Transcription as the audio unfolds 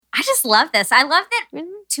I just love this. I love that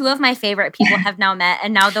two of my favorite people have now met,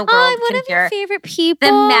 and now the world can hear your favorite people.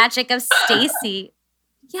 The magic of Stacy.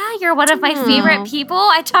 Yeah, you're one of my favorite people.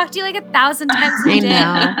 I talk to you like 1,000 times a day.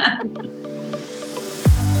 I know.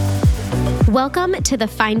 Welcome to the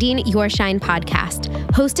Finding Your Shine podcast,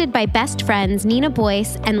 hosted by best friends Nina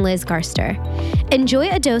Boyce and Liz Garster. Enjoy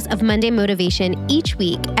a dose of Monday motivation each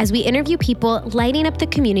week as we interview people lighting up the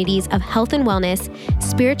communities of health and wellness,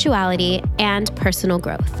 spirituality, and personal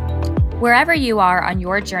growth. Wherever you are on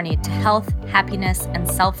your journey to health, happiness, and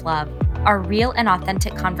self-love, our real and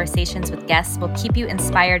authentic conversations with guests will keep you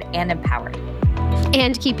inspired and empowered.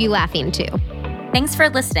 And keep you laughing too. Thanks for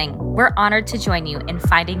listening. We're honored to join you in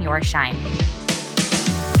finding your shine.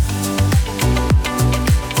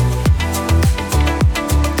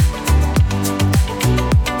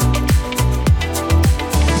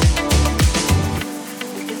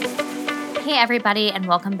 Hey, everybody, and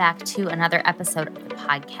welcome back to another episode of the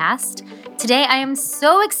podcast. Today, I am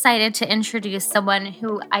so excited to introduce someone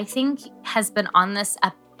who I think has been on this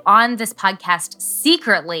podcast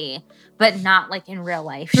secretly, but not like in real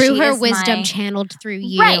life. Through her wisdom channeled through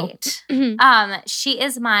you. Right. She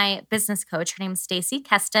is my business coach. Her name's Stacy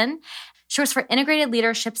Keston. She works for Integrated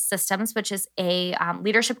Leadership Systems, which is a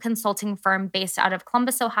leadership consulting firm based out of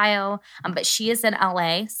Columbus, Ohio. But she is in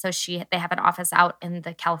LA, so they have an office out in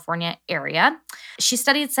the California area. She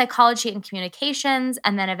studied psychology and communications,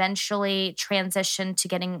 and then eventually transitioned to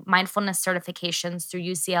getting mindfulness certifications through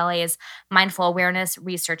UCLA's Mindful Awareness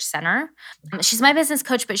Research Center. She's my business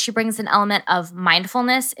coach, but she brings an element of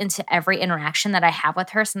mindfulness into every interaction that I have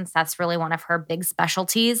with her, since that's really one of her big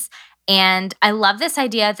specialties. And I love this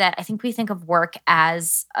idea that I think we think of work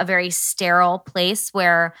as a very sterile place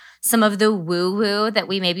where some of the woo-woo that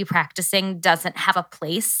we may be practicing doesn't have a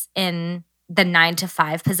place in the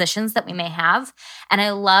 9-to-5 positions that we may have. And I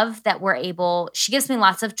love that she gives me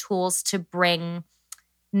lots of tools to bring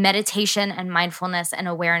meditation and mindfulness and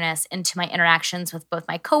awareness into my interactions with both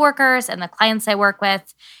my coworkers and the clients I work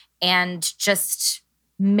with, and just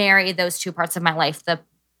marry those two parts of my life, the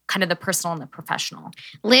kind of the personal and the professional.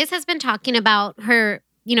 Liz has been talking about her,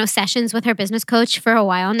 sessions with her business coach for a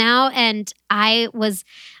while now. And I was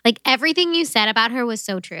like, everything you said about her was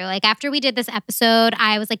so true. Like after we did this episode,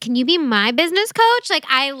 I was like, can you be my business coach? Like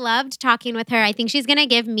I loved talking with her. I think she's going to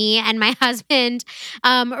give me and my husband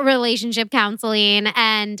relationship counseling.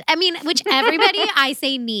 And I mean, which everybody I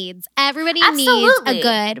say needs. Everybody needs a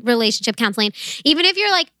good relationship counseling. Even if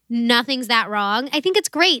you're like, nothing's that wrong. I think it's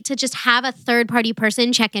great to just have a third-party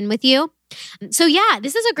person check in with you. So yeah,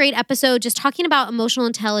 this is a great episode just talking about emotional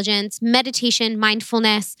intelligence, meditation,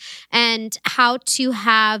 mindfulness, and how to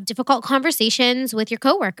have difficult conversations with your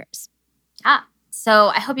coworkers. So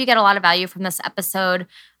I hope you get a lot of value from this episode.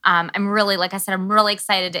 I'm really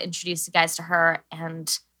excited to introduce you guys to her.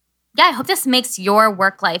 And yeah, I hope this makes your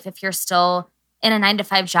work life, if you're still in a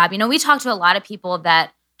 9-to-5 job. We talk to a lot of people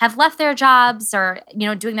that have left their jobs or,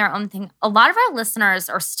 doing their own thing. A lot of our listeners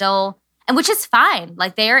are still, and which is fine.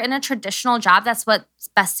 Like they are in a traditional job. That's what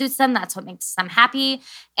best suits them. That's what makes them happy.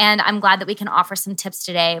 And I'm glad that we can offer some tips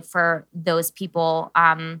today for those people.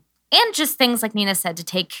 And just things like Nina said to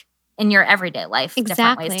take in your everyday life,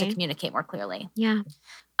 different ways to communicate more clearly. Yeah.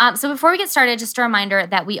 So before we get started, just a reminder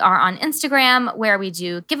that we are on Instagram, where we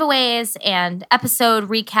do giveaways and episode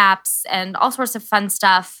recaps and all sorts of fun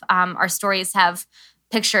stuff. Our stories have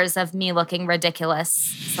pictures of me looking ridiculous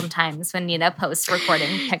sometimes when Nina posts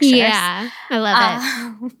recording pictures. Yeah, I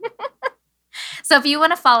love it. So if you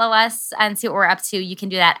want to follow us and see what we're up to, you can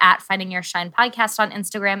do that at Finding Your Shine Podcast on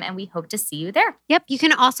Instagram, and we hope to see you there. Yep. You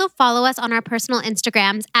can also follow us on our personal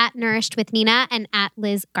Instagrams at Nourished with Nina and at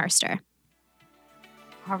Liz Garster.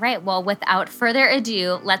 All right. Well, without further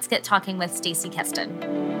ado, let's get talking with Stacy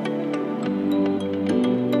Keston.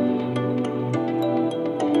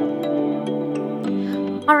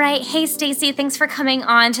 All right. Hey, Stacy, thanks for coming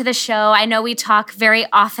on to the show. I know we talk very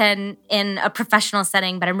often in a professional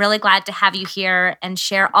setting, but I'm really glad to have you here and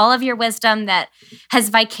share all of your wisdom that has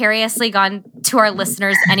vicariously gone to our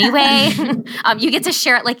listeners anyway. You get to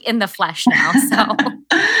share it like in the flesh now. So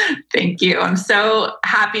thank you. I'm so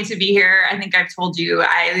happy to be here. I think I've told you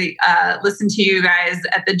I listen to you guys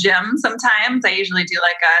at the gym sometimes. I usually do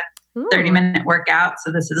like a 30-minute workout.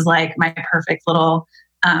 So this is like my perfect little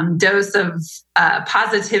dose of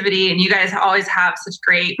positivity, and you guys always have such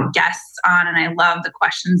great guests on, and I love the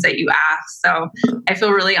questions that you ask. So I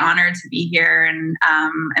feel really honored to be here, and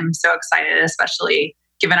I'm so excited, especially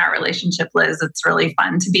given our relationship, Liz. It's really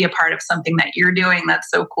fun to be a part of something that you're doing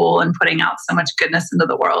that's so cool and putting out so much goodness into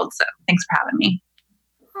the world. So thanks for having me.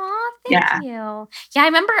 Oh, thank you. Yeah, I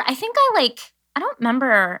remember. I don't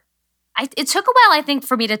remember it took a while, I think,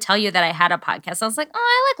 for me to tell you that I had a podcast. I was like, oh,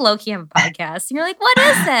 I like low-key have a podcast. And you're like, what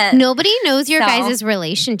is it? Nobody knows your guys'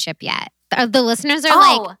 relationship yet. The listeners are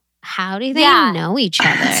like, how do they know each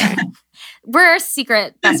other? We're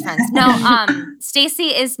secret best friends. No,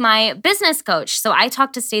 Stacy is my business coach. So I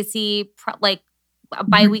talk to Stacy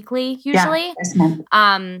bi-weekly usually,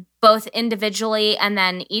 both individually, and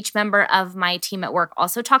then each member of my team at work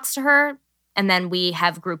also talks to her. And then we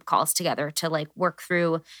have group calls together to like work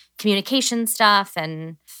through communication stuff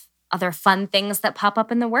and other fun things that pop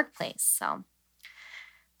up in the workplace. So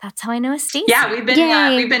that's how I know Stacy. Yeah, we've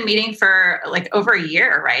been meeting for like over a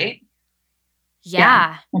year, right?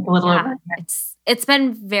 Yeah, like a little over a year. It's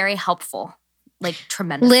been very helpful. Like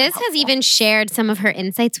tremendous. Liz has even shared some of her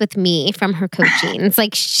insights with me from her coaching. It's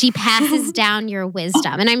like she passes down your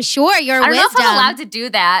wisdom. And I'm sure your wisdom. I don't know if I'm allowed to do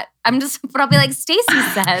that. But I'll be like, Stacy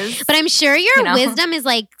says. But I'm sure your wisdom is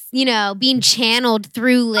like, being channeled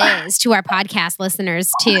through Liz to our podcast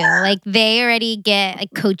listeners too. Like they already get like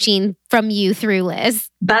coaching from you through Liz.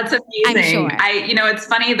 That's amazing. I'm sure. It's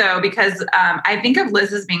funny though, because I think of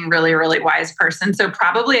Liz as being a really, really wise person. So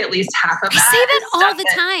probably at least half of that. I say that all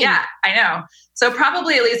the time. Yeah, I know. So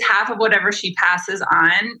probably at least half of whatever she passes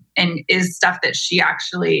on and is stuff that she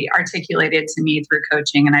actually articulated to me through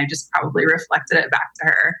coaching. And I just probably reflected it back to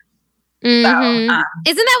her. Mm-hmm. So,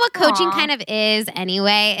 isn't that what coaching kind of is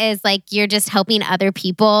anyway? Is like you're just helping other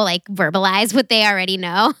people like verbalize what they already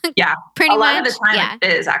know. Yeah. Pretty much. A lot of the time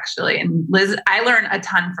it is actually. And Liz, I learn a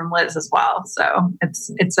ton from Liz as well. So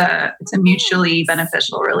it's a mutually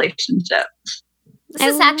beneficial relationship. This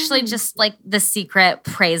is actually just like the secret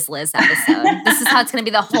Praise Liz episode. This is how it's going to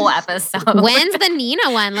be the whole episode. When's the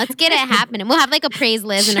Nina one? Let's get it happening. We'll have like a Praise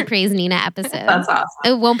Liz and a Praise Nina episode. That's awesome.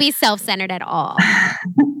 It won't be self-centered at all.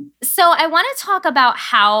 So I want to talk about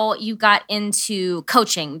how you got into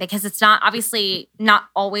coaching because it's not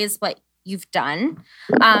always what you've done.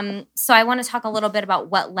 So I want to talk a little bit about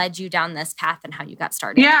what led you down this path and how you got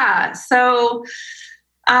started. Yeah. So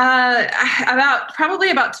about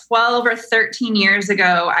 12 or 13 years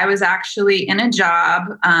ago, I was actually in a job.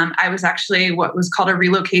 I was actually what was called a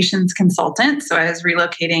relocations consultant. So I was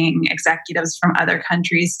relocating executives from other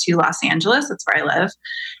countries to Los Angeles. That's where I live.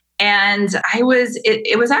 And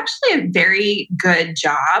it was actually a very good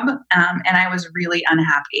job. And I was really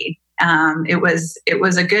unhappy. It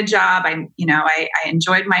was a good job. I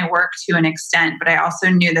enjoyed my work to an extent, but I also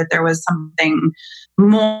knew that there was something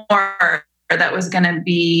more that was going to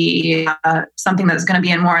be something that was going to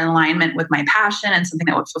be more in alignment with my passion and something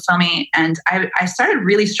that would fulfill me. And I started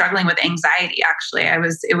really struggling with anxiety. Actually,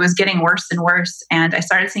 it was getting worse and worse. And I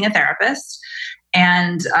started seeing a therapist,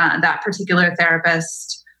 and that particular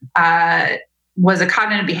therapist was a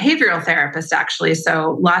cognitive behavioral therapist, actually.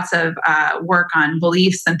 So lots of work on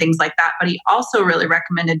beliefs and things like that. But he also really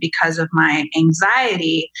recommended, because of my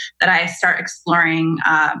anxiety, that I start exploring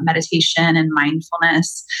meditation and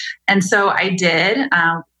mindfulness. And so I did.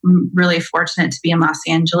 I'm really fortunate to be in Los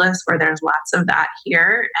Angeles, where there's lots of that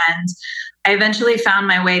here. And I eventually found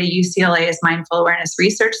my way to UCLA's Mindful Awareness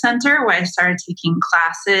Research Center, where I started taking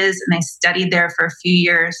classes, and I studied there for a few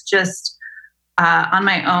years, just on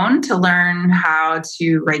my own, to learn how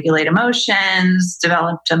to regulate emotions,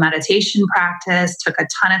 developed a meditation practice, took a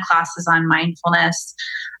ton of classes on mindfulness.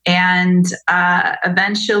 And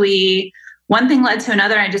eventually, one thing led to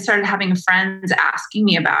another. I just started having friends asking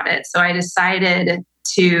me about it. So I decided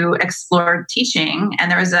to explore teaching. And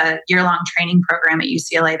there was a year-long training program at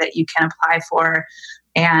UCLA that you can apply for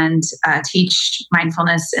and teach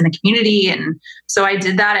mindfulness in the community. And so I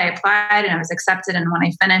did that. I applied and I was accepted. And when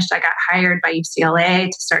I finished, I got hired by UCLA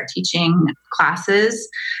to start teaching classes.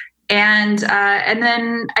 And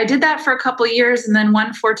then I did that for a couple of years. And then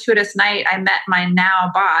one fortuitous night, I met my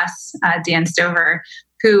now boss, Dan Stover,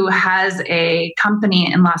 who has a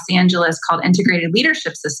company in Los Angeles called Integrated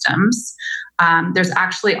Leadership Systems. There's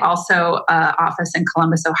actually also an office in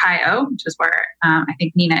Columbus, Ohio, which is where I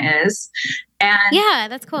think Nina is. And yeah,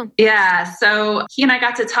 that's cool. Yeah. So he and I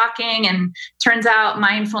got to talking, and turns out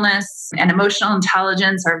mindfulness and emotional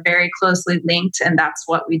intelligence are very closely linked. And that's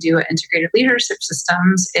what we do at Integrated Leadership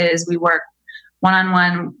Systems is we work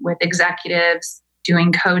one-on-one with executives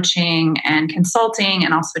doing coaching and consulting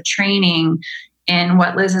and also training in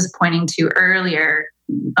what Liz is pointing to earlier,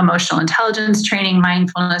 emotional intelligence training,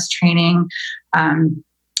 mindfulness training,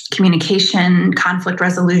 communication, conflict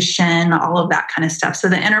resolution, all of that kind of stuff. So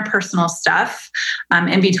the interpersonal stuff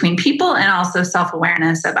in between people, and also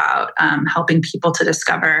self-awareness about helping people to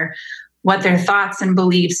discover what their thoughts and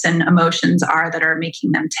beliefs and emotions are that are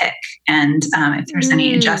making them tick. And if there's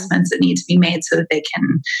any adjustments that need to be made so that they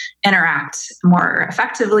can interact more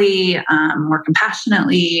effectively, more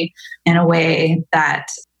compassionately, in a way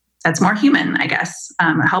that's more human, I guess,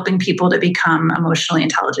 helping people to become emotionally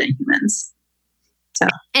intelligent humans. So.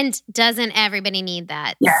 And doesn't everybody need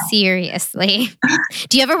that? Yeah. Seriously.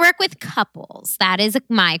 Do you ever work with couples? That is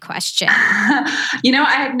my question. I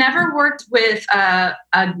have never worked with a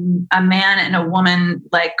man and a woman,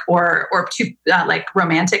 or two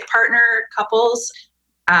romantic partner couples.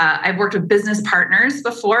 I've worked with business partners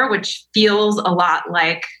before, which feels a lot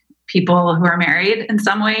like people who are married in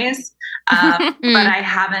some ways. But I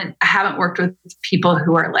haven't worked with people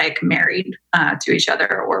who are married to each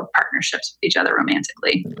other or partnerships with each other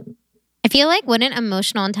romantically. I feel like wouldn't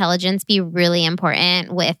emotional intelligence be really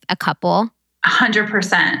important with a couple?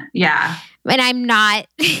 100%. Yeah. And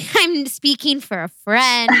I'm speaking for a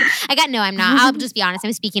friend. I'm not. I'll just be honest.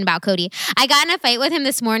 I'm speaking about Cody. I got in a fight with him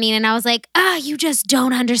this morning and I was like, you just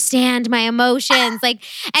don't understand my emotions. And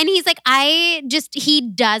he's like, he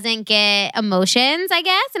doesn't get emotions, I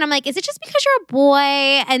guess. And I'm like, is it just because you're a boy?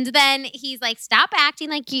 And then he's like, stop acting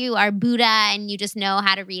like you are Buddha and you just know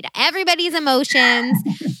how to read everybody's emotions.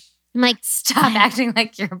 I'm like, stop acting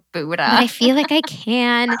like you're Buddha. I feel like I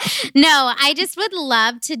can. No, I just would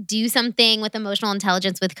love to do something with emotional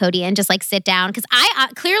intelligence with Cody and just sit down because I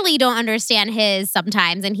clearly don't understand his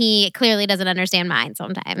sometimes and he clearly doesn't understand mine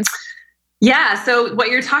sometimes. Yeah. So what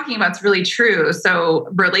you're talking about is really true. So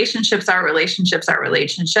relationships are relationships are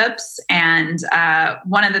relationships. And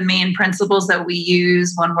one of the main principles that we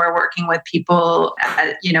use when we're working with people,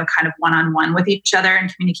 kind of one-on-one with each other in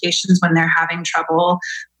communications when they're having trouble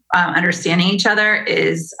understanding each other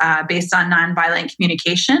is based on nonviolent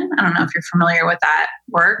communication. I don't know if you're familiar with that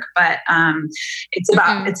work, but it's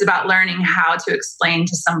about learning how to explain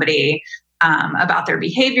to somebody about their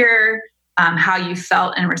behavior, how you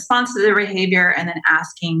felt in response to their behavior, and then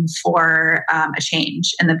asking for a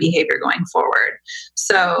change in the behavior going forward.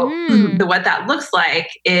 So what that looks like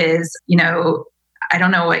is, I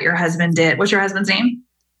don't know what your husband did. What's your husband's name?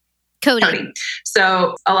 Cody.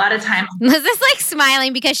 So a lot of times, Liz is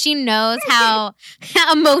smiling because she knows how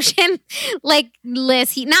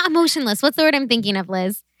Liz, not emotionless. What's the word I'm thinking of,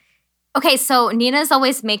 Liz? Okay, so Nina's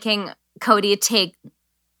always making Cody take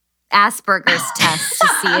Asperger's test to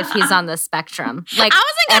see if he's on the spectrum. I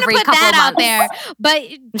wasn't going to put that out there, but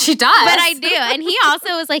she does. But I do. And he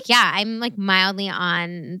also was like, yeah, I'm mildly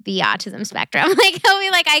on the autism spectrum. He'll be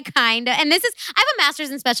like, I kind of, and I have a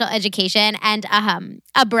master's in special education and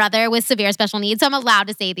a brother with severe special needs. So I'm allowed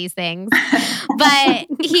to say these things. But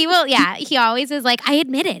he always is like, I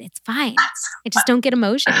admit it. It's fine. I just don't get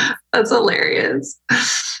emotions. That's hilarious.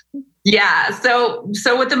 Yeah. So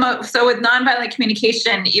with nonviolent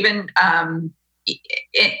communication, even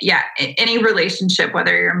any relationship,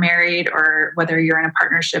 whether you're married or whether you're in a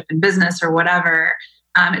partnership in business or whatever,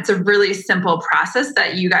 it's a really simple process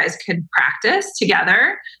that you guys could practice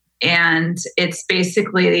together. And it's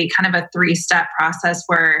basically kind of a 3-step process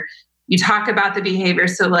where you talk about the behavior.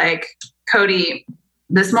 So Cody,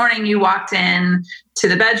 this morning you walked in to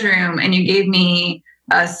the bedroom and you gave me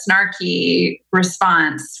a snarky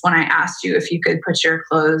response when I asked you if you could put your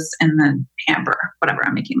clothes in the hamper, whatever,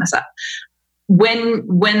 I'm making this up. When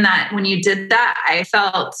you did that, I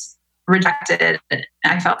felt rejected.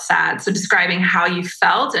 I felt sad. So describing how you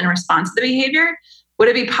felt in response to the behavior, would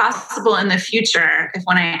it be possible in the future if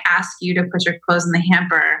when I ask you to put your clothes in the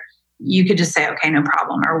hamper, you could just say, okay, no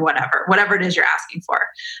problem, or whatever it is you're asking for.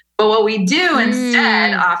 But what we do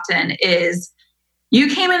instead often is you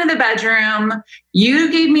came into the bedroom, you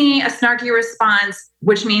gave me a snarky response,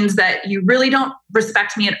 which means that you really don't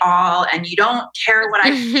respect me at all and you don't care what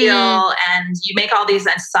I feel and you make all these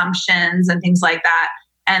assumptions and things like that.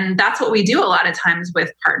 And that's what we do a lot of times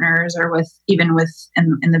with partners or in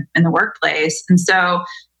the workplace. And so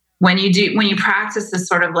when you practice this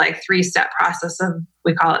sort of 3-step process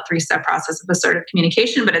we call it 3-step process of assertive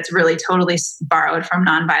communication, but it's really totally borrowed from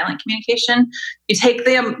nonviolent communication. You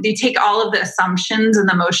take all of the assumptions and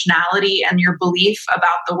the emotionality and your belief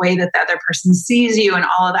about the way that the other person sees you and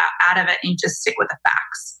all of that out of it, and you just stick with the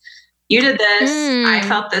facts. You did this. I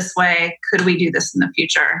felt this way. Could we do this in the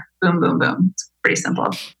future? Boom, boom, boom. It's pretty simple.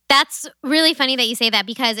 That's really funny that you say that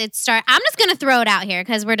because I'm just going to throw it out here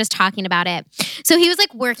because we're just talking about it. So he was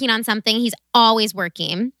working on something. He's always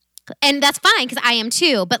working. And that's fine because I am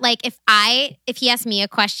too. But if he asks me a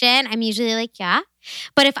question, I'm usually like, yeah.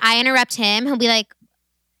 But if I interrupt him, he'll be like,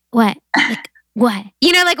 what? What?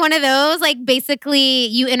 One of those, basically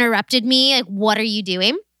you interrupted me. What are you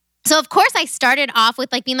doing? So of course I started off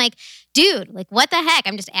with being like, dude, like, what the heck?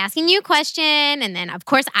 I'm just asking you a question. And then, of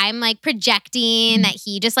course, I'm like projecting that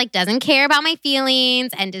he just like doesn't care about my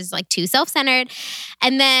feelings and is like too self-centered.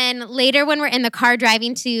 And then later when we're in the car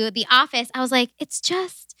driving to the office, I was like,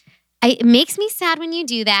 it makes me sad when you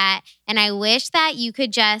do that. And I wish that you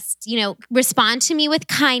could just, respond to me with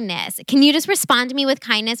kindness. Can you just respond to me with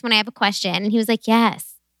kindness when I have a question? And he was like,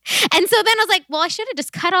 yes. And so then I was like, well, I should have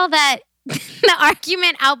just cut all that the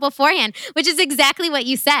argument out beforehand, which is exactly what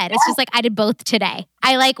you said. It's just like I did both today.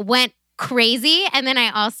 I like went crazy. And then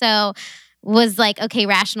I also was like, okay,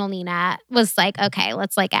 rational Nina was like, okay,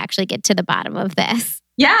 let's like actually get to the bottom of this.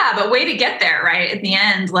 Yeah, but way to get there, right? At the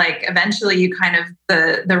end, like eventually you kind of,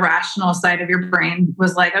 the rational side of your brain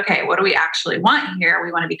was like, okay, what do we actually want here?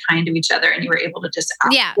 We want to be kind to each other. And you were able to just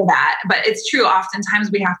ask for that. But it's true.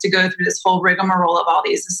 Oftentimes we have to go through this whole rigmarole of all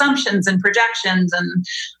these assumptions and projections and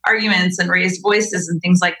arguments and raised voices and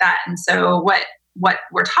things like that. And so what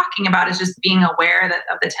we're talking about is just being aware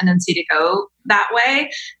of the tendency to go that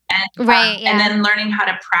way. And, and then learning how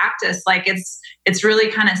to practice. Like it's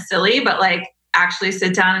really kind of silly, but like, actually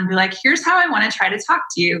sit down and be like, here's how I want to try to talk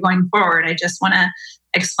to you going forward. I just want to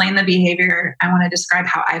explain the behavior. I want to describe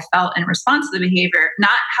how I felt in response to the behavior,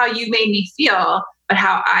 not how you made me feel, but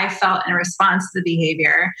how I felt in response to the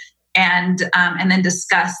behavior. And then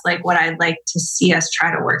discuss like what I'd like to see us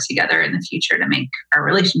try to work together in the future to make our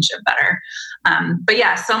relationship better. But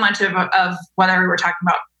yeah, so much of whether we were talking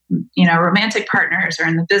about romantic partners or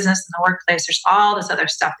in the business, in the workplace, there's all this other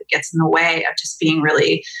stuff that gets in the way of just being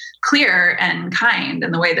really clear and kind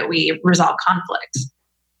in the way that we resolve conflict.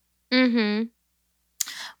 Mm-hmm.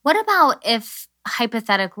 What about if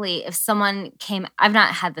hypothetically, if someone came, I've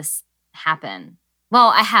not had this happen. Well,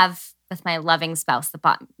 I have with my loving spouse that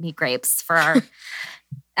bought me grapes for our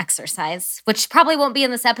exercise, which probably won't be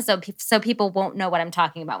in this episode, so people won't know what I'm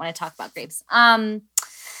talking about when I talk about grapes.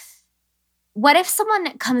 What if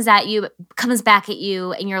someone comes back at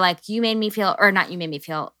you and you're like, you made me feel, or not you made me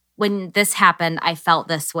feel, when this happened, I felt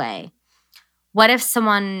this way. What if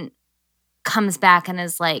someone comes back and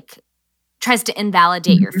is like, tries to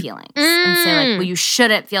invalidate your feelings and say like, well, you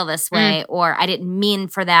shouldn't feel this way, or I didn't mean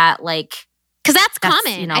for that. Like, because that's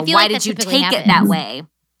common. I feel why like did you take it that way?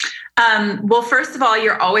 Well, first of all,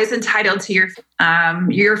 you're always entitled to your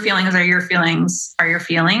feelings are your feelings are your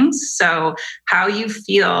feelings. So how you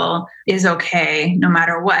feel is okay no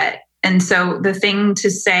matter what. And so the thing to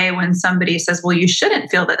say when somebody says, well, you shouldn't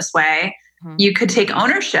feel this way, you could take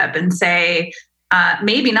ownership and say,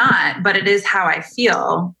 maybe not, but it is how I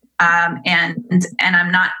feel. And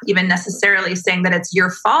I'm not even necessarily saying that it's your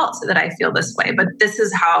fault that I feel this way, but this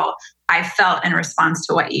is how I felt in response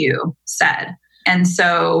to what you said. And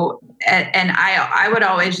so, and I would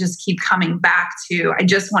always just keep coming back to, I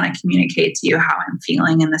just want to communicate to you how I'm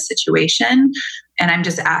feeling in the situation. And I'm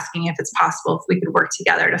just asking if it's possible if we could work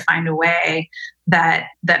together to find a way that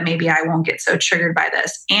maybe I won't get so triggered by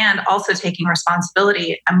this. And also taking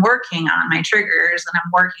responsibility. I'm working on my triggers and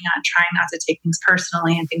I'm working on trying not to take things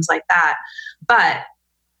personally and things like that. But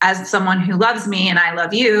as someone who loves me and I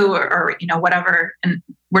love you or whatever, and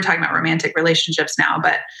we're talking about romantic relationships now,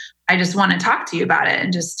 but I just want to talk to you about it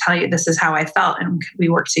and just tell you this is how I felt. And we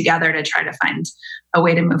work together to try to find a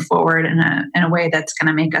way to move forward in a way that's going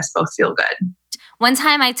to make us both feel good. One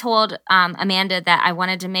time I told Amanda that I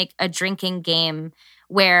wanted to make a drinking game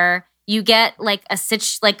where you get like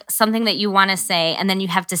something that you want to say and then you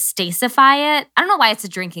have to stacify it. I don't know why it's a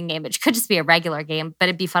drinking game. It could just be a regular game, but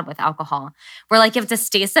it'd be fun with alcohol. Where like you have to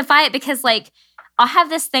stacify it because like I'll have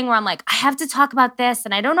this thing where I'm like, I have to talk about this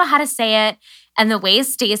and I don't know how to say it. And the way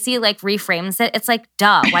Stacey like reframes it, it's like,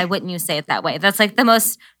 duh, why wouldn't you say it that way? That's like the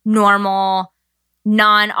most normal,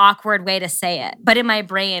 non-awkward way to say it. But in my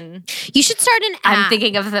brain, you should start an app. I'm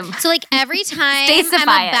thinking of them. So like every time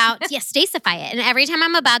stacify it. And every time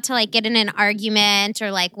I'm about to like get in an argument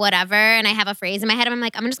or like whatever, and I have a phrase in my head, I'm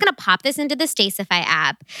like, I'm just going to pop this into the Stacify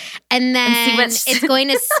app. And then it's going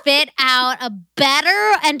to spit out a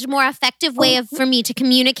better and more effective way for me to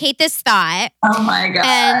communicate this thought. Oh my God.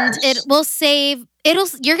 And it will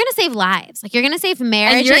you're going to save lives. Like you're going to save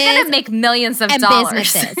marriages. And you're going to make millions of dollars.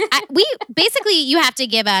 Businesses. You have to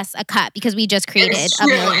give us a cut because we just created $1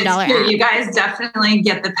 million app. You guys definitely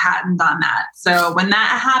get the patent on that. So when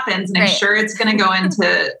that happens, and I'm sure it's going to go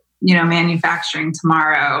into, manufacturing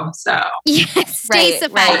tomorrow. So yes,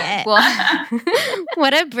 Stacify it. Well,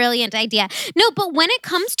 what a brilliant idea. No, but when it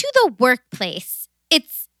comes to the workplace,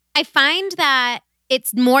 I find that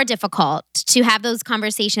it's more difficult to have those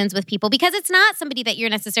conversations with people because it's not somebody that you're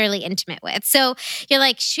necessarily intimate with. So you're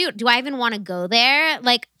like, shoot, do I even want to go there?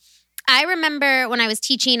 Like, I remember when I was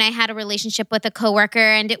teaching, I had a relationship with a coworker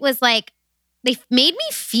and it was like, they made me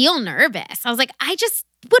feel nervous. I was like, I just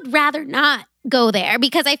would rather not go there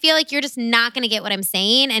because I feel like you're just not going to get what I'm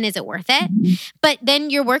saying. And is it worth it? Mm-hmm. But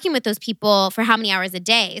then you're working with those people for how many hours a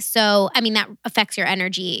day? So, I mean, that affects your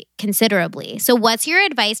energy considerably. So what's your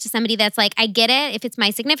advice to somebody that's like, I get it. If it's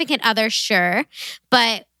my significant other, sure.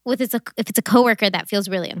 But if it's a coworker that feels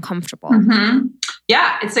really uncomfortable. Mm-hmm.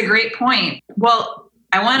 Yeah, it's a great point. Well,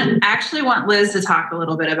 I actually want Liz to talk a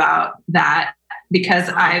little bit about that, because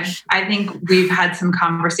I think we've had some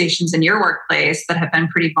conversations in your workplace that have been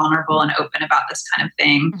pretty vulnerable and open about this kind of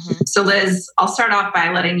thing. Mm-hmm. So Liz, I'll start off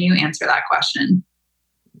by letting you answer that question.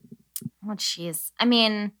 Oh, geez. I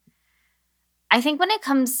mean, I think when it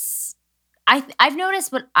comes, I've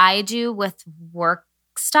noticed what I do with work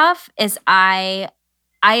stuff is I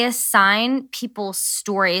assign people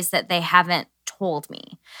stories that they haven't told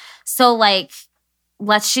me. So like,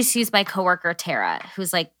 let's just use my coworker, Tara,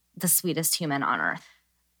 who's like the sweetest human on earth.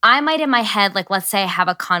 I might in my head, like, let's say I have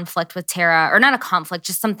a conflict with Tara, or not a conflict,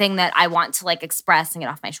 just something that I want to like express and get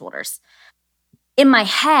off my shoulders. In my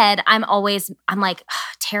head, I'm like,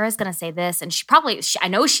 Tara's going to say this. And I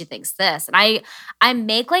know she thinks this. And I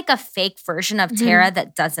make like a fake version of Tara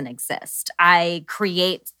that doesn't exist.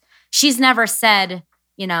 She's never said,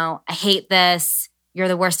 I hate this. You're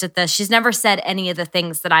the worst at this. She's never said any of the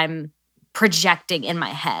things that I'm projecting in my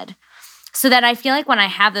head. So that I feel like when I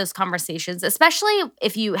have those conversations, especially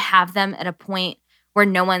if you have them at a point where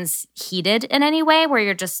no one's heated in any way, where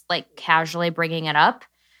you're just like casually bringing it up,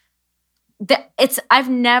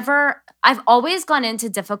 I've always gone into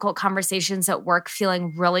difficult conversations at work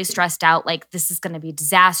feeling really stressed out, like this is going to be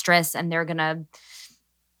disastrous and they're going to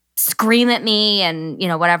scream at me and,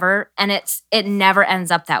 whatever. And it never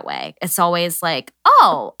ends up that way. It's always like,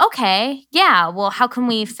 oh, okay, yeah, well, how can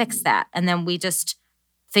we fix that? And then we just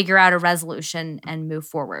figure out a resolution and move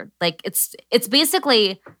forward. Like it's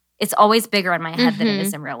basically, it's always bigger in my head than it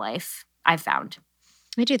is in real life, I've found.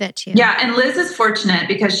 I do that too. Yeah. And Liz is fortunate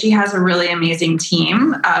because she has a really amazing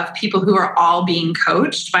team of people who are all being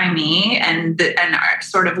coached by me and are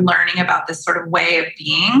sort of learning about this sort of way of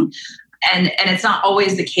being. And it's not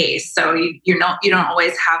always the case. So you don't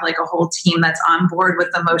always have like a whole team that's on board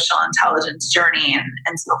with the emotional intelligence journey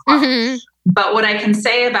and so forth. Mm-hmm. But what I can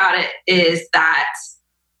say about it is that,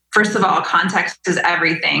 first of all, context is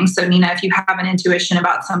everything. So Nina, if you have an intuition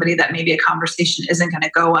about somebody that maybe a conversation isn't going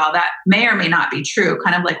to go well, that may or may not be true.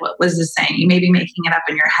 Kind of like what Liz is saying. You may be making it up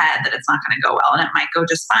in your head that it's not going to go well and it might go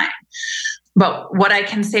just fine. But what I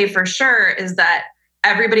can say for sure is that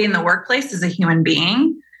everybody in the workplace is a human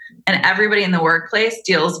being. And everybody in the workplace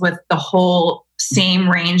deals with the whole same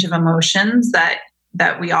range of emotions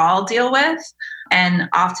that we all deal with. And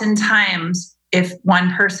oftentimes, if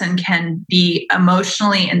one person can be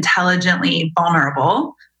emotionally, intelligently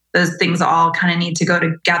vulnerable, those things all kind of need to go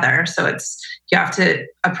together. So you have to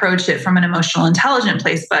approach it from an emotional, intelligent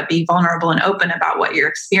place, but be vulnerable and open about what your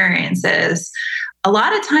experience is. A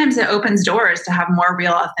lot of times it opens doors to have more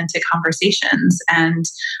real, authentic conversations. And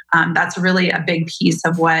that's really a big piece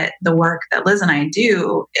of what the work that Liz and I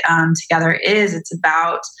do together is. It's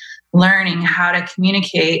about learning how to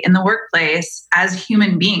communicate in the workplace as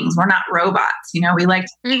human beings. We're not robots. We like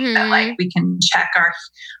to think that like we can check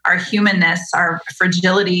our humanness, our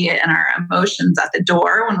fragility and our emotions at the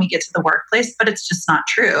door when we get to the workplace, but it's just not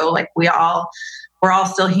true. Like we're all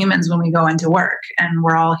still humans when we go into work, and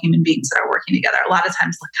we're all human beings that are working together. A lot of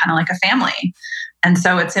times kind of like a family. And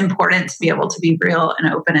so it's important to be able to be real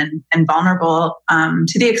and open and vulnerable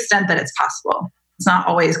to the extent that it's possible. It's not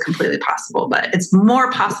always completely possible, but it's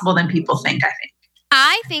more possible than people think, I think.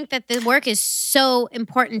 I think that the work is so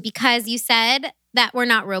important because you said that we're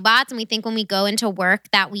not robots and we think when we go into work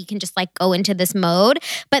that we can just like go into this mode.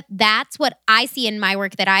 But that's what I see in my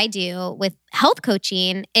work that I do with health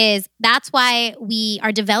coaching is that's why we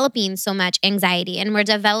are developing so much anxiety and we're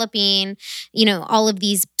developing, all of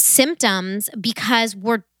these symptoms because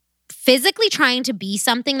we're physically trying to be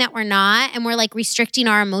something that we're not, and we're like restricting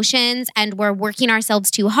our emotions and we're working ourselves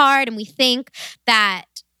too hard. And we think that,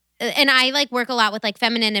 and I like work a lot with like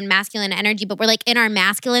feminine and masculine energy, but we're like in our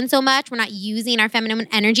masculine so much, we're not using our feminine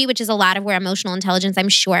energy, which is a lot of where emotional intelligence, I'm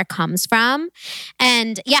sure, comes from.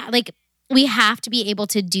 And yeah, like we have to be able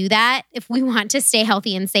to do that if we want to stay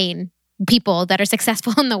healthy and sane people that are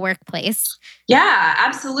successful in the workplace. Yeah,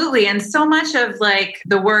 absolutely. And so much of like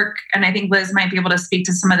the work, and I think Liz might be able to speak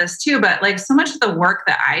to some of this too, but like so much of the work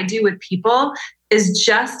that I do with people is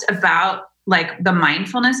just about like the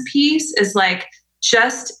mindfulness piece is like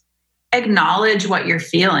just acknowledge what you're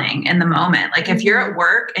feeling in the moment. Like if you're at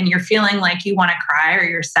work and you're feeling like you want to cry or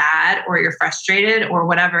you're sad or you're frustrated or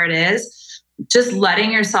whatever it is, just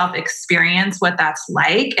letting yourself experience what that's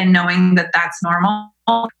like and knowing that that's normal,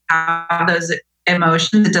 have those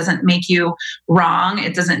emotions. It doesn't make you wrong.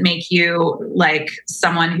 It doesn't make you like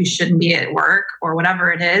someone who shouldn't be at work or whatever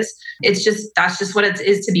it is. It's just, that's just what it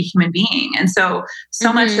is to be human being. And so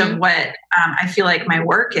much of what I feel like my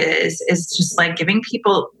work is just like giving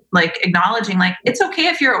people, like acknowledging, like, it's okay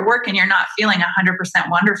if you're at work and you're not feeling 100%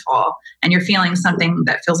 wonderful and you're feeling something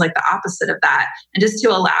that feels like the opposite of that. And just to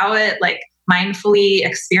allow it, like, mindfully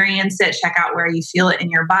experience it, check out where you feel it in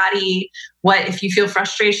your body. What, if you feel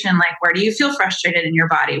frustration, like, where do you feel frustrated in your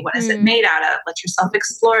body? What is it made out of? Let yourself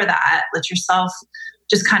explore that. Let yourself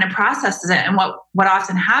just kind of process it. And what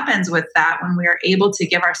often happens with that, when we are able to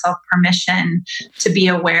give ourselves permission to be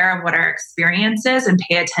aware of what our experience is and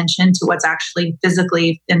pay attention to what's actually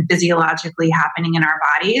physically and physiologically happening in our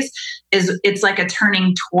bodies, is it's like a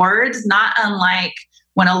turning towards, not unlike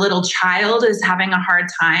when a little child is having a hard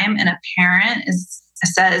time and a parent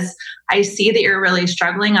says, I see that you're really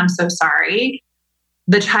struggling. I'm so sorry.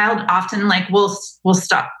 The child often like will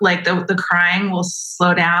stop, like the crying will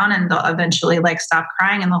slow down and they'll eventually like stop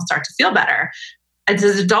crying and they'll start to feel better. As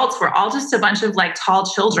adults, we're all just a bunch of like tall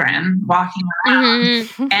children walking around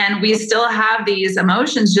and we still have these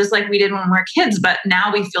emotions just like we did when we were kids, but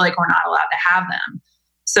now we feel like we're not allowed to have them.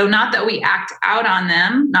 So not that we act out on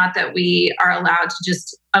them, not that we are allowed to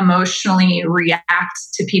just emotionally react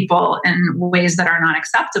to people in ways that are not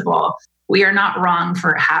acceptable. We are not wrong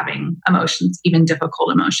for having emotions, even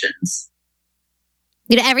difficult emotions.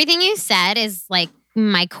 You know, everything you said is like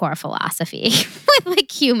my core philosophy with like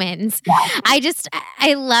humans. Yeah.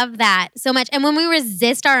 I love that so much. And when we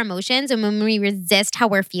resist our emotions and when we resist how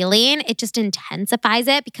we're feeling, it just intensifies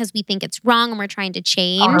it because we think it's wrong and we're trying to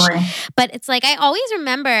change. Totally. But it's like, I always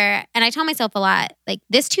remember, and I tell myself a lot, like,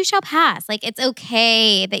 this too shall pass. Like, it's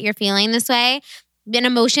okay that you're feeling this way. And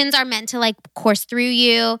emotions are meant to like course through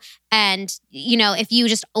you. And, you know, if you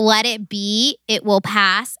just let it be, it will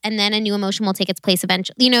pass. And then a new emotion will take its place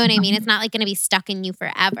eventually. You know what I mean? It's not like going to be stuck in you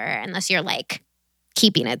forever unless you're like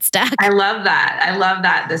keeping it stuck. I love that. I love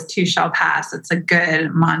that. This too shall pass. It's a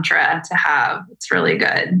good mantra to have. It's really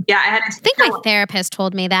good. Yeah. I think my therapist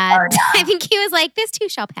told me that. Oh, yeah. I think he was like, this too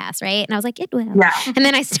shall pass, right? And I was like, it will. Yeah. And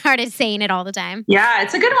then I started saying it all the time. Yeah,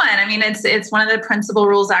 it's a good one. I mean, it's one of the principal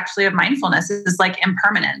rules actually of mindfulness is like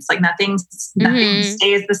impermanence. Like nothing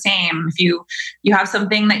stays the same. If you have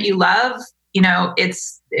something that you love, you know,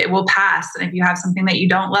 it will pass. And if you have something that you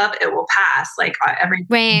don't love, it will pass. Like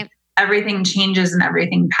everything changes and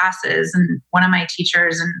everything passes. And one of my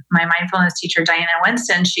teachers and my mindfulness teacher, Diana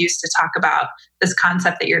Winston, she used to talk about this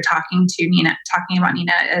concept that you're talking about,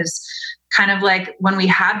 Nina, is kind of like when we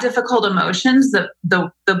have difficult emotions, the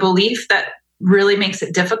belief that really makes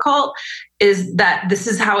it difficult is that this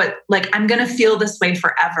is how it, like, I'm going to feel this way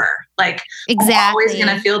forever. Like, exactly. I'm always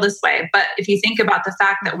going to feel this way. But if you think about the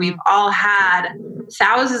fact that we've all had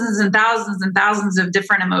thousands and thousands and thousands of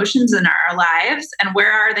different emotions in our lives, and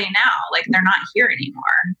where are they now? Like, they're not here anymore,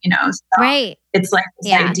 you know? So right. It's like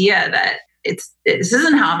this idea that this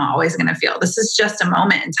isn't how I'm always going to feel. This is just a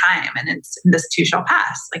moment in time, and this too shall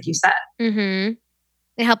pass, like you said. Mm-hmm.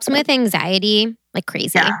 It helps me with anxiety like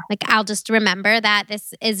crazy. Yeah. Like, I'll just remember that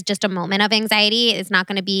this is just a moment of anxiety. It's not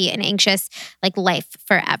going to be an anxious like life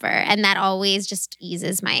forever. And that always just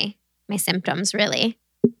eases my symptoms, really.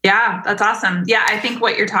 Yeah, that's awesome. Yeah, I think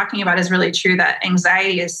what you're talking about is really true, that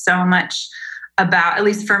anxiety is so much about, at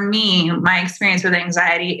least for me, my experience with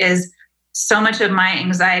anxiety is so much of my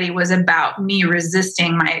anxiety was about me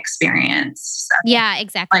resisting my experience. So, yeah,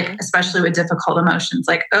 exactly. Like, especially with difficult emotions,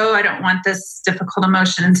 like, oh, I don't want this difficult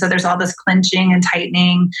emotion. And so there's all this clenching and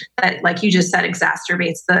tightening that, like you just said,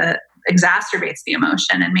 exacerbates the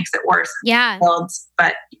emotion and makes it worse. Yeah.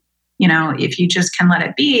 But, you know, if you just can let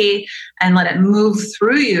it be and let it move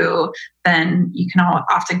through you, then you can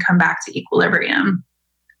often come back to equilibrium.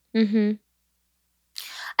 Mm-hmm.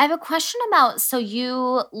 I have a question about, so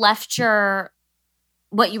you left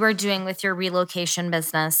what you were doing with your relocation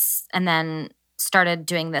business and then started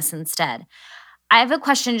doing this instead. I have a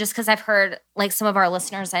question just because I've heard like some of our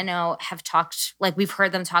listeners I know have talked, like we've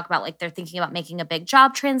heard them talk about like they're thinking about making a big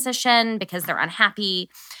job transition because they're unhappy.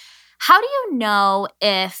 How do you know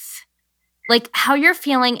if like how you're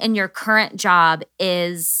feeling in your current job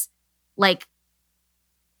is like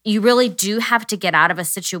you really do have to get out of a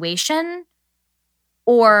situation?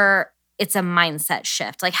 Or it's a mindset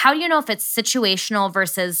shift? Like, how do you know if it's situational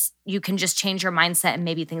versus you can just change your mindset and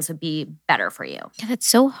maybe things would be better for you? Yeah, that's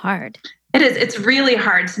so hard. It is. It's really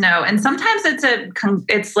hard to know. And sometimes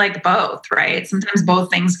it's like both, right? Sometimes both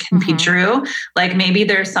things can be true. Like maybe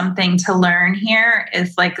there's something to learn here.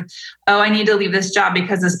 If like, oh, I need to leave this job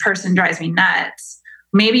because this person drives me nuts.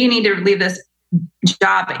 Maybe you need to leave this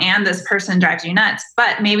job and this person drives you nuts.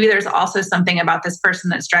 But maybe there's also something about this person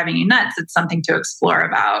that's driving you nuts. It's something to explore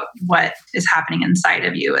about what is happening inside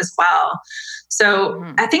of you as well. So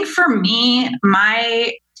I think for me,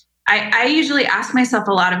 I usually ask myself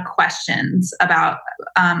a lot of questions about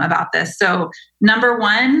this. So number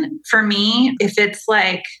one, for me, if it's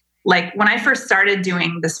like when I first started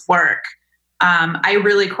doing this work, I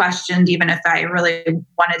really questioned even if I really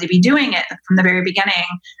wanted to be doing it from the very beginning.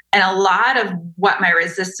 And a lot of what my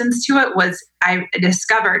resistance to it I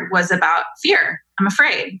discovered was about fear. I'm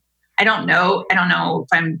afraid. I don't know if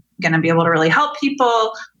I'm going to be able to really help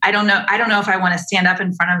people. I don't know if I want to stand up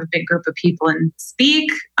in front of a big group of people and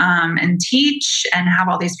speak and teach and have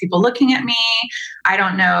all these people looking at me. I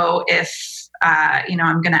don't know if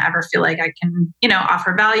I'm going to ever feel like I can,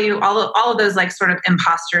 offer value. All of those like sort of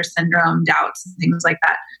imposter syndrome doubts and things like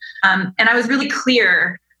that. And I was really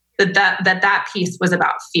clear that piece was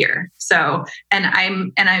about fear. So, and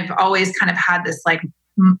I've always kind of had this like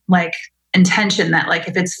intention that like,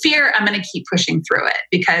 if it's fear, I'm going to keep pushing through it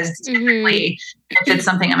because typically if it's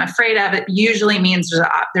something I'm afraid of, it usually means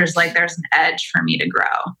there's an edge for me to grow.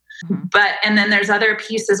 And then there's other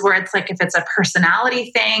pieces where it's like, if it's a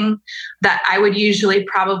personality thing that I would usually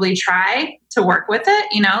probably try to work with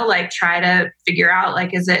it, like try to figure out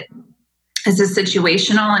like, is this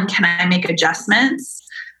situational and can I make adjustments?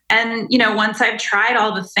 And, once I've tried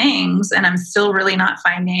all the things and I'm still really not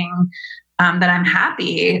finding that I'm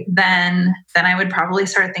happy, then I would probably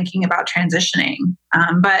start thinking about transitioning.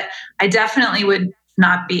 But I definitely would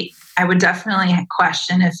definitely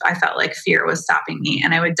question if I felt like fear was stopping me.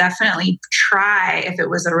 And I would definitely try, if it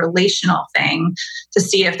was a relational thing, to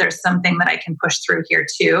see if there's something that I can push through here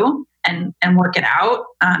too and work it out.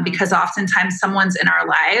 Because oftentimes someone's in our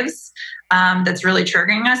lives that's really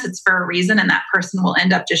triggering us, it's for a reason. And that person will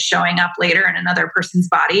end up just showing up later in another person's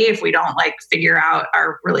body if we don't like figure out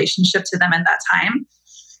our relationship to them at that time.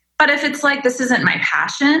 But if it's like, this isn't my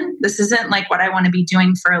passion, this isn't like what I want to be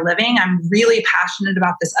doing for a living, I'm really passionate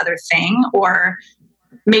about this other thing, or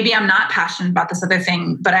maybe I'm not passionate about this other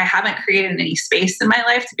thing, but I haven't created any space in my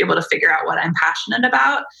life to be able to figure out what I'm passionate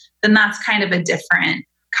about, then that's kind of a different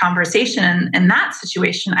conversation. And in that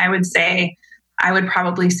situation, I would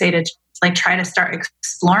probably say to like try to start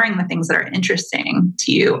exploring the things that are interesting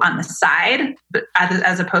to you on the side, but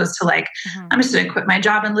as opposed to like, I'm just going to quit my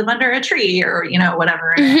job and live under a tree or,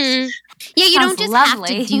 whatever it is. Yeah, you don't just have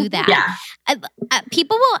to do that. Yeah.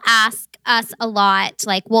 People will ask us a lot,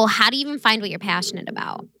 like, well, how do you even find what you're passionate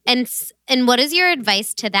about? And what is your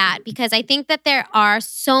advice to that? Because I think that there are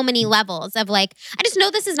so many levels of like, I just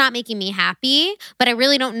know this is not making me happy, but I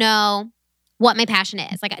really don't know what my passion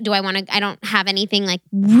is. Like, I don't have anything like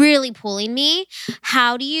really pulling me.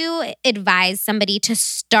 How do you advise somebody to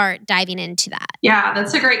start diving into that? Yeah,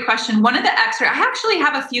 that's a great question. One of the I actually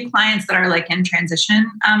have a few clients that are like in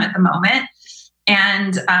transition at the moment.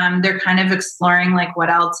 And they're kind of exploring like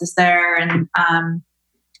what else is there and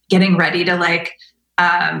getting ready to like,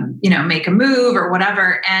 make a move or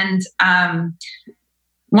whatever. And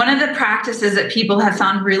one of the practices that people have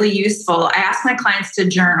found really useful, I ask my clients to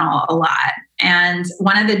journal a lot. And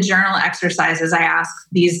one of the journal exercises I ask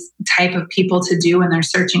these type of people to do when they're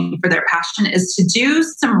searching for their passion is to do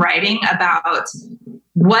some writing about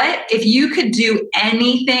what if you could do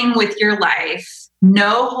anything with your life,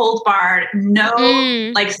 no hold barred,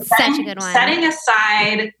 setting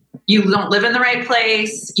aside, you don't live in the right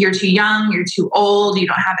place, you're too young, you're too old, you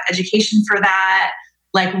don't have education for that.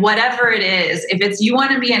 Like whatever it is, if it's you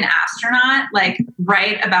want to be an astronaut, like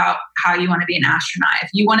write about how you want to be an astronaut. If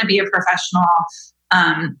you want to be a professional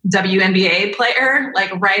WNBA player,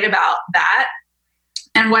 like write about that.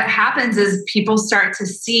 And what happens is people start to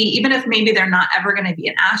see, even if maybe they're not ever going to be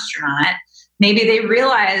an astronaut, maybe they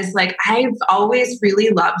realize like, I've always really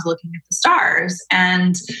loved looking at the stars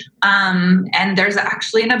and there's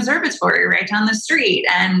actually an observatory right down the street.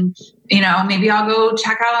 And, maybe I'll go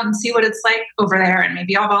check out and see what it's like over there. And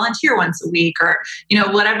maybe I'll volunteer once a week or,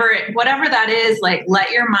 whatever that is, like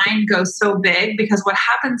let your mind go so big, because what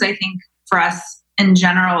happens, I think for us in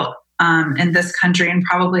general, in this country and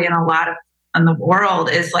probably in a lot of in the world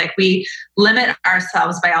is like we limit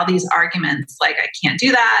ourselves by all these arguments like I can't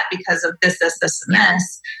do that because of this, and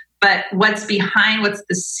this. but what's the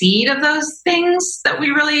seed of those things that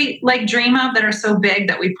we really like dream of that are so big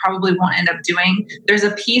that we probably won't end up doing. There's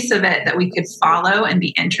a piece of it that we could follow and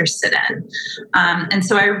be interested in. And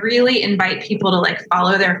so I really invite people to like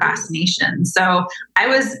follow their fascination. So I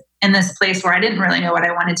was in this place where I didn't really know what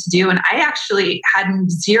I wanted to do. And I actually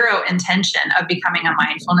had zero intention of becoming a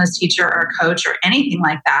mindfulness teacher or a coach or anything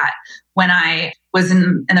like that. When I was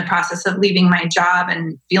in the process of leaving my job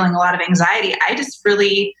and feeling a lot of anxiety, I just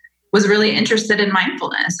was really interested in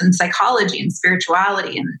mindfulness and psychology and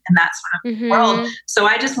spirituality and that sort of world. So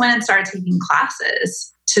I just went and started taking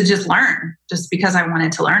classes to just learn, just because I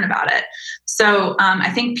wanted to learn about it. So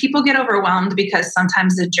I think people get overwhelmed because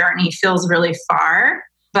sometimes the journey feels really far.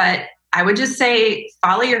 But I would just say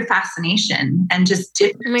follow your fascination and just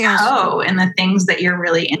dip your toe in the things that you're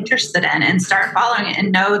really interested in and start following it,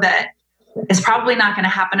 and know that it's probably not going to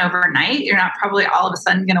happen overnight. You're not probably all of a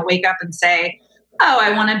sudden going to wake up and say, oh,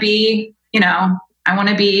 I want to be,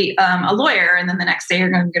 a lawyer. And then the next day you're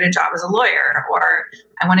going to get a job as a lawyer. Or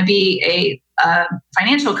I want to be a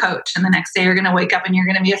financial coach. And the next day you're going to wake up and you're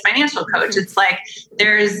going to be a financial coach. It's like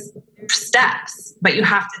there's steps, but you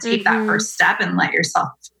have to take that first step and let yourself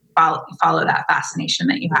follow that fascination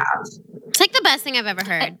that you have. It's like the best thing I've ever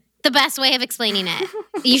heard. The best way of explaining it.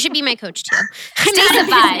 You should be my coach too.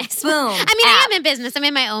 Boom. I am in business. I'm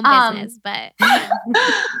in my own business, but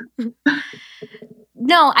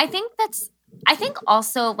no, I think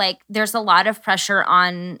also like there's a lot of pressure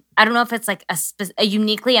on, I don't know if it's like a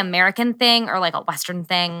uniquely American thing or like a Western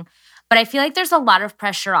thing, but I feel like there's a lot of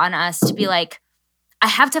pressure on us to be like, I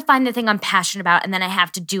have to find the thing I'm passionate about and then I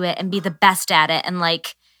have to do it and be the best at it. And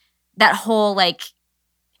like that whole like,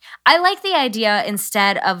 I like the idea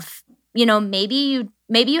instead of, maybe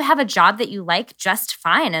you have a job that you like just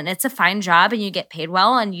fine and it's a fine job and you get paid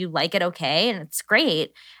well and you like it okay and it's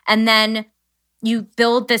great. And then you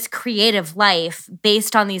build this creative life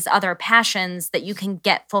based on these other passions that you can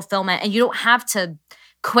get fulfillment, and you don't have to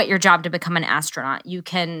quit your job to become an astronaut. You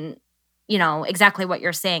can, exactly what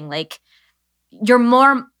you're saying. Like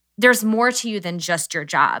there's more to you than just your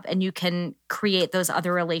job, and you can create those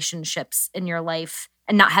other relationships in your life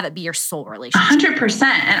and not have it be your sole relationship. 100%.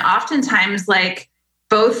 And oftentimes like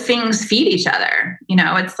both things feed each other.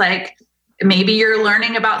 It's like, maybe you're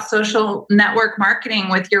learning about social network marketing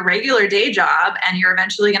with your regular day job, and you're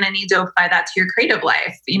eventually going to need to apply that to your creative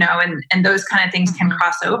life, and those kind of things can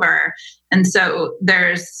cross over. And so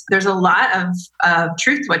there's a lot of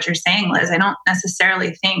truth to what you're saying, Liz. I don't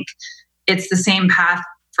necessarily think it's the same path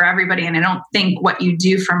for everybody. And I don't think what you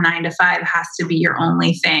do from 9 to 5 has to be your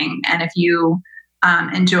only thing. And if you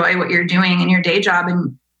enjoy what you're doing in your day job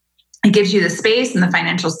and it gives you the space and the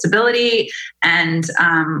financial stability and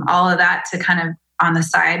all of that to kind of on the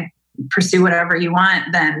side pursue whatever you want,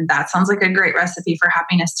 then that sounds like a great recipe for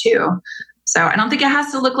happiness too. So I don't think it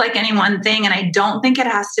has to look like any one thing. And I don't think it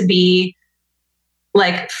has to be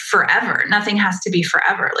like forever. Nothing has to be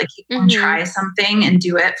forever. Like you can try something and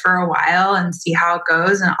do it for a while and see how it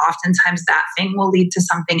goes. And oftentimes that thing will lead to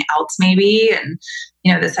something else maybe. And,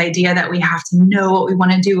 this idea that we have to know what we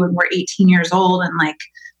want to do when we're 18 years old and like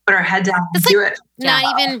put our head down and do it.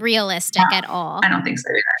 Not even realistic at all. I don't think so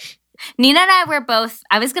either. Nina and I were both,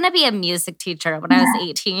 I was going to be a music teacher when I was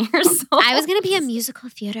 18 years old. I was going to be a musical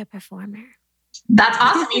theater performer. That's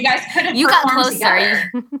awesome. You guys could have got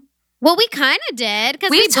closer. Well, we kind of did because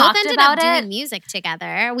we both ended up doing music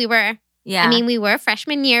together. We were, we were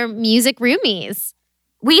freshman year music roomies.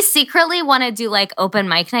 We secretly want to do like open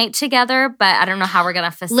mic night together, but I don't know how we're going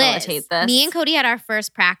to facilitate this. Me and Cody had our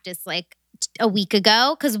first practice like a week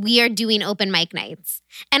ago because we are doing open mic nights.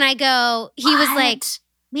 And he was like,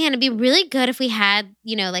 man, it'd be really good if we had,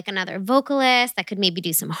 like another vocalist that could maybe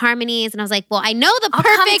do some harmonies. And I was like, well, I know the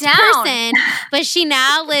perfect person, but she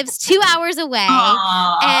now lives 2 hours away.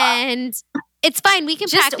 Aww. And it's fine. We can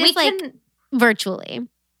practice virtually.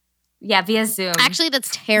 Yeah, via Zoom. Actually, that's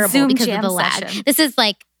terrible because of the lag. Session. This is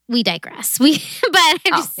like, we digress. But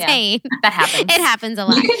I'm just saying. That happens. It happens a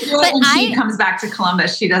lot. You can do it when she comes back to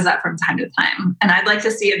Columbus. She does that from time to time. And I'd like to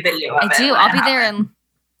see a video of it. I do. I'll be there in...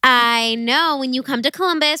 I know. When you come to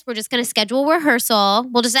Columbus, we're just going to schedule rehearsal.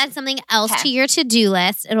 We'll just add something else to your to-do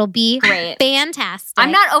list. It'll be great. Fantastic.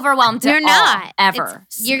 I'm not overwhelmed You're not. Ever.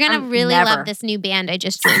 You're going to really love this new band I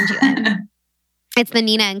just joined you in. It's the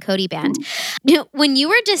Nina and Cody band. When you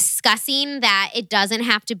were discussing that it doesn't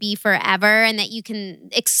have to be forever and that you can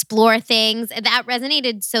explore things, that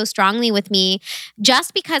resonated so strongly with me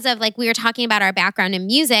just because of like we were talking about our background in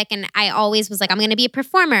music, and I always was like, I'm going to be a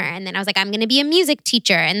performer. And then I was like, I'm going to be a music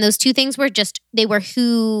teacher. And those two things were they were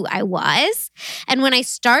who I was. And when I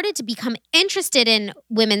started to become interested in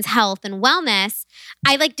women's health and wellness,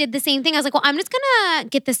 I like did the same thing. I was like, well, I'm just gonna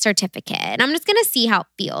get this certificate and I'm just gonna see how it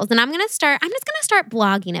feels. And I'm just gonna start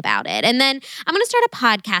blogging about it. And then I'm gonna start a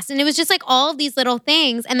podcast. And it was just like all of these little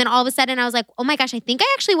things. And then all of a sudden I was like, oh my gosh, I think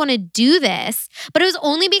I actually want to do this. But it was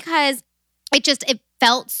only because it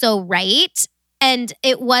felt so right. And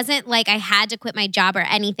it wasn't like I had to quit my job or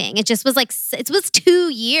anything. It just was like, it was 2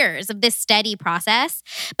 years of this steady process.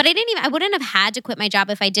 But I wouldn't have had to quit my job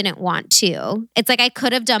if I didn't want to. It's like I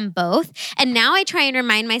could have done both. And now I try and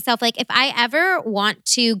remind myself, like, if I ever want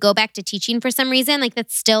to go back to teaching for some reason, like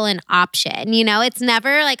that's still an option. You know, it's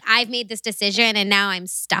never like I've made this decision and now I'm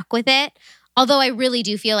stuck with it. Although I really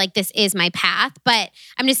do feel like this is my path. But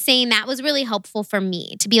I'm just saying that was really helpful for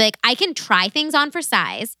me to be like, I can try things on for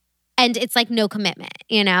size. And it's like no commitment,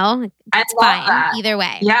 you know? It's fine that. Either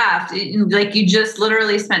way. Yeah. Like you just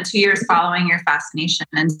literally spent 2 years following your fascination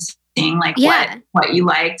and seeing like what you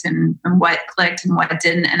liked and what clicked and what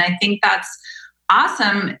didn't. And I think that's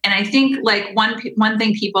awesome. And I think like one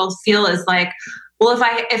thing people feel is like, well,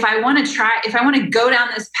 if I want to go down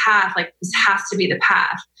this path, like this has to be the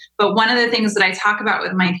path. But one of the things that I talk about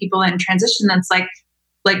with my people in transition, that's like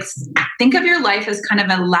think of your life as kind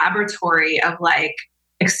of a laboratory of like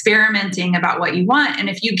experimenting about what you want. And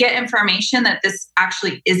if you get information that this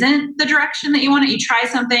actually isn't the direction that you want it, you try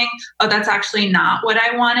something, oh, that's actually not what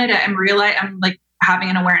I wanted. I'm like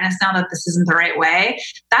having an awareness now that this isn't the right way.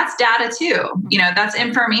 That's data too. You know, that's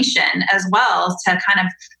information as well to kind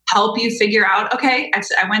of help you figure out, okay,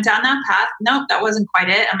 I went down that path. Nope, that wasn't quite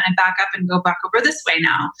it. I'm going to back up and go back over this way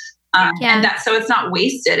now. And so it's not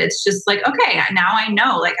wasted. It's just like, okay, now I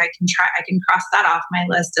know, like I can cross that off my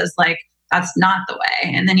list as like, that's not the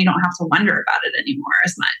way. And then you don't have to wonder about it anymore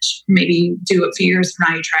as much. Maybe do it a few years from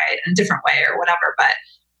now, you try it in a different way or whatever, but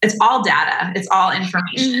it's all data. It's all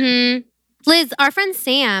information. Mm-hmm. Liz, our friend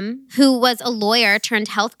Sam, who was a lawyer turned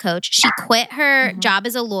health coach, she quit her job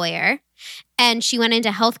as a lawyer and she went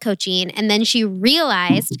into health coaching. And then she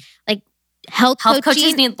realized like health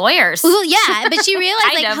coaches need lawyers. Well, yeah, but she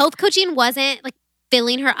realized like health coaching wasn't like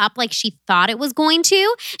filling her up like she thought it was going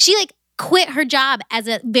to. She like quit her job as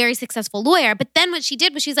a very successful lawyer. But then what she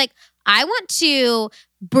did was she's like, I want to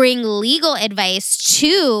bring legal advice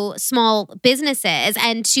to small businesses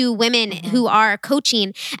and to women who are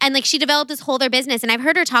coaching. And like she developed this whole other business. And I've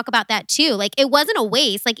heard her talk about that too. Like it wasn't a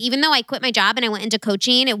waste. Like even though I quit my job and I went into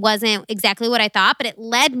coaching, it wasn't exactly what I thought, but it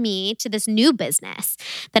led me to this new business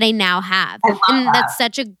that I now have. That's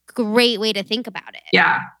such a great way to think about it.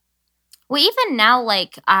 Yeah. Well, even now,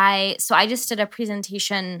 like I just did a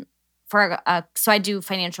presentation so I do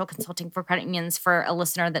financial consulting for credit unions for a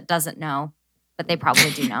listener that doesn't know, but they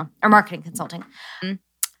probably do know, or marketing consulting.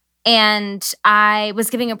 And I was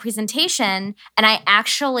giving a presentation and I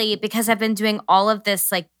actually, because I've been doing all of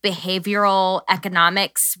this like behavioral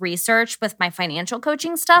economics research with my financial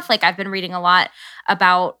coaching stuff, like I've been reading a lot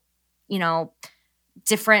about, you know,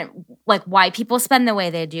 different, like why people spend the way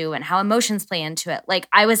they do and how emotions play into it. Like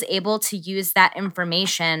I was able to use that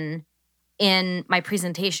information in my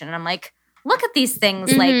presentation. And I'm like, look at these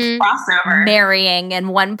things like crossover marrying in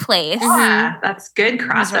one place. Yeah, that's good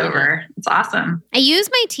crossover. It's awesome. I use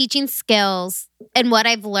my teaching skills and what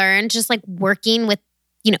I've learned just like working with,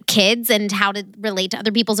 you know, kids and how to relate to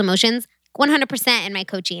other people's emotions 100% in my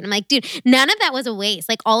coaching. I'm like, dude, none of that was a waste.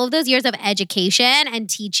 Like all of those years of education and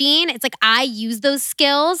teaching, it's like I use those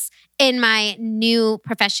skills in my new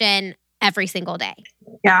profession every single day.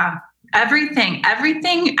 Yeah. Everything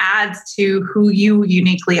adds to who you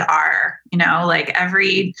uniquely are, you know, like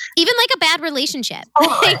even like a bad relationship.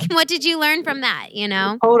 Totally. Like, what did you learn from that, you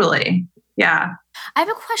know? Totally. Yeah. I have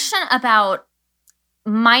a question about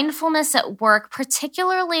mindfulness at work,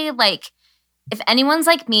 particularly like if anyone's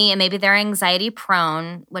like me and maybe they're anxiety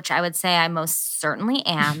prone, which I would say I most certainly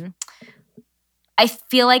am. I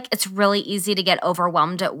feel like it's really easy to get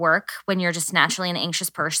overwhelmed at work when you're just naturally an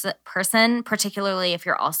anxious person, particularly if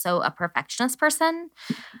you're also a perfectionist person.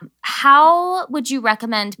 How would you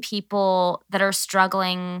recommend people that are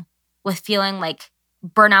struggling with feeling like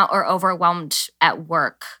burnout or overwhelmed at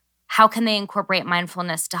work? How can they incorporate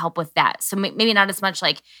mindfulness to help with that? So maybe not as much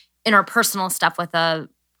like interpersonal stuff with a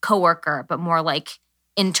coworker, but more like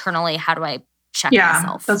internally, how do I check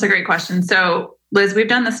myself? That's a great question. So Liz, we've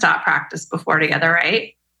done the stop practice before together,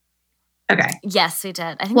 right? Okay. Yes, we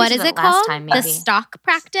did. I think what is it called? Time, maybe. The stock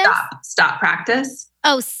practice? Stop practice.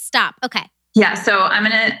 Oh, stop. Okay. Yeah. So I'm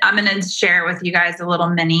gonna share with you guys a little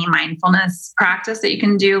mini mindfulness practice that you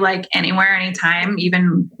can do like anywhere, anytime,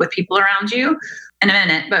 even with people around you in a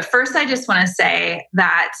minute. But first, I just want to say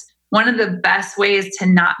that one of the best ways to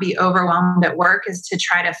not be overwhelmed at work is to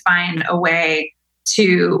try to find a way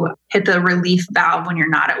to hit the relief valve when you're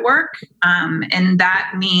not at work. And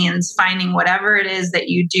that means finding whatever it is that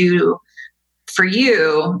you do for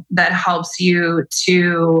you that helps you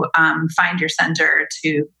to find your center,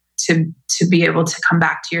 to be able to come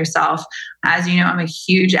back to yourself. As you know, I'm a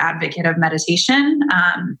huge advocate of meditation.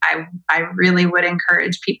 I really would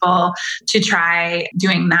encourage people to try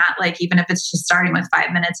doing that. Like, even if it's just starting with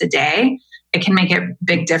 5 minutes a day, it can make a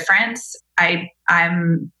big difference. I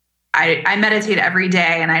meditate every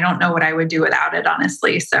day, and I don't know what I would do without it,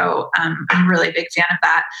 honestly. So I'm a really big fan of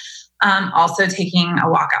that. Also taking a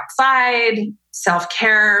walk outside,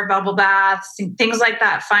 self-care, bubble baths, things like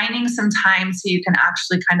that. Finding some time so you can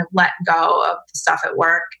actually kind of let go of the stuff at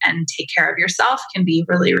work and take care of yourself can be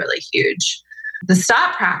really, really huge. The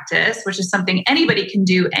stop practice, which is something anybody can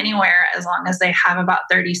do anywhere as long as they have about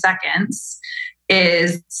 30 seconds,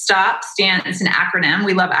 is STOP. It's an acronym.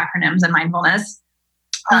 We love acronyms in mindfulness.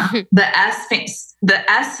 The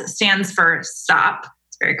S stands for stop.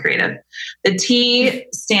 It's very creative. The T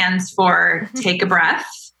stands for take a breath.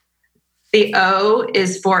 The O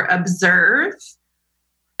is for observe.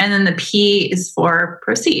 And then the P is for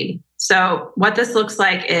proceed. So what this looks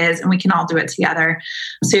like is, and we can all do it together.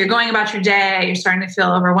 So you're going about your day, you're starting to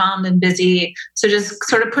feel overwhelmed and busy. So just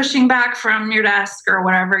sort of pushing back from your desk or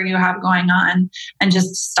whatever you have going on and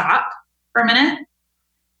just stop for a minute.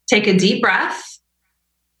 Take a deep breath.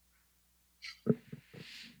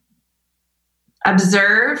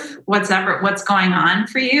 Observe what's going on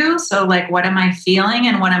for you. So like, what am I feeling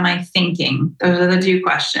and what am I thinking? Those are the two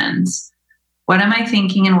questions. What am I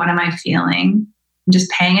thinking and what am I feeling? Just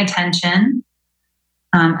paying attention,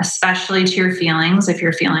 especially to your feelings. If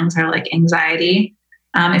your feelings are like anxiety,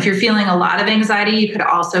 if you're feeling a lot of anxiety, you could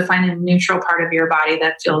also find a neutral part of your body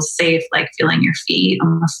that feels safe, like feeling your feet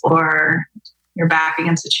on the floor, your back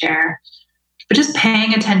against a chair, but just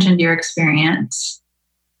paying attention to your experience.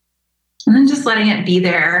 And then just letting it be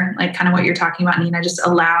there, like kind of what you're talking about, Nina, just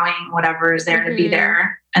allowing whatever is there to be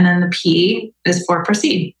there. And then the P is for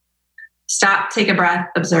proceed. Stop, take a breath,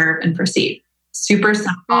 observe, and proceed. Super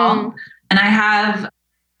simple. And I have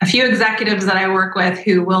a few executives that I work with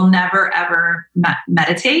who will never, ever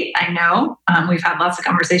meditate. I know we've had lots of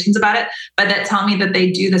conversations about it, but that tell me that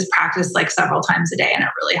they do this practice like several times a day and it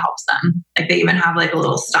really helps them. Like they even have like a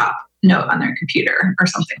little stop note on their computer or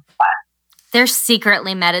something like that. They're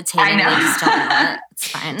secretly meditating. I know. They just don't know it. It's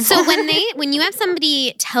fine. So when you have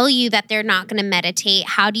somebody tell you that they're not going to meditate,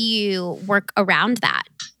 how do you work around that?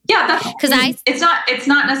 Yeah, it's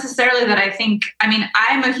not necessarily that I think. I mean,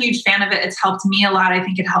 I'm a huge fan of it. It's helped me a lot. I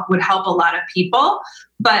think it would help a lot of people.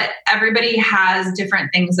 But everybody has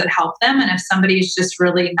different things that help them. And if somebody's just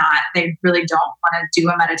really they really don't want to do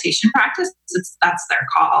a meditation practice, that's their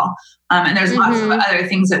call. And there's lots of other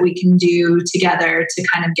things that we can do together to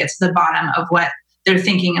kind of get to the bottom of what they're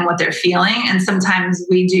thinking and what they're feeling. And sometimes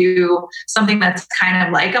we do something that's kind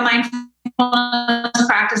of like a mindfulness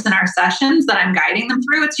practice in our sessions that I'm guiding them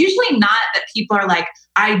through. It's usually not that people are like,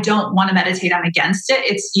 I don't want to meditate, I'm against it.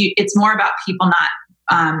 It's more about people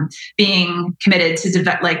not being committed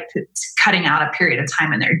to cutting out a period of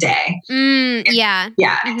time in their day. Yeah.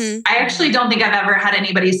 I actually don't think I've ever had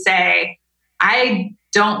anybody say, I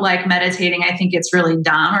don't like meditating, I think it's really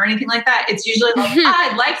dumb or anything like that. It's usually like,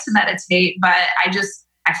 I'd like to meditate, but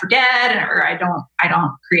I forget, or I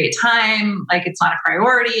don't create time. Like it's not a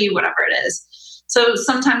priority, whatever it is. So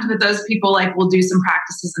sometimes with those people, like we'll do some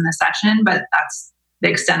practices in the session, but that's the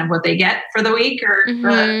extent of what they get for the week or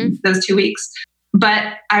those 2 weeks.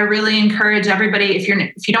 But I really encourage everybody, if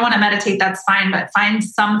you don't want to meditate, that's fine, but find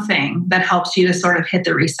something that helps you to sort of hit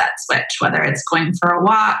the reset switch, whether it's going for a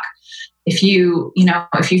walk. If you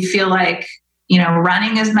feel like,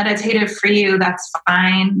 running is meditative for you, that's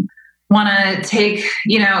fine. Want to take,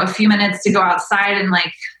 a few minutes to go outside and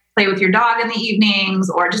like play with your dog in the evenings,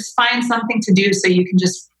 or just find something to do so you can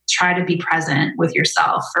just try to be present with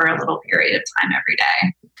yourself for a little period of time every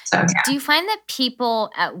day. So, yeah. Do you find that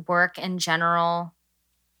people at work in general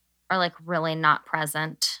are like really not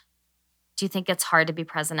present? Do you think it's hard to be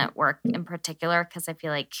present at work in particular? Because I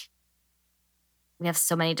feel like we have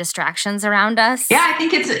so many distractions around us. Yeah, I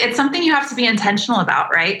think it's something you have to be intentional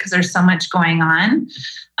about, right? Because there's so much going on.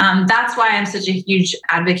 That's why I'm such a huge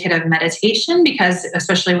advocate of meditation, because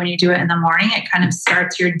especially when you do it in the morning, it kind of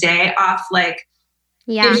starts your day off like,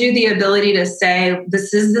 gives you the ability to say,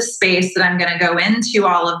 this is the space that I'm going to go into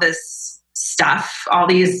all of this stuff, all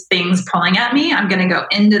these things pulling at me. I'm going to go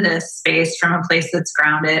into this space from a place that's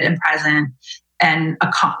grounded and present and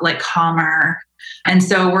calmer. And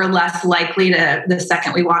so we're less likely to, the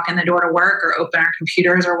second we walk in the door to work or open our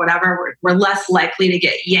computers or whatever, we're less likely to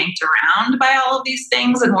get yanked around by all of these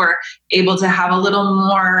things. And we're able to have a little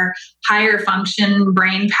more higher function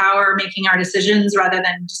brain power making our decisions rather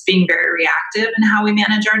than just being very reactive in how we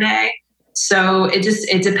manage our day. So it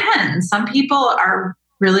depends. Some people are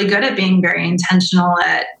really good at being very intentional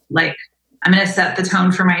at like, I'm going to set the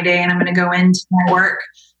tone for my day and I'm going to go into my work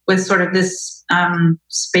with sort of this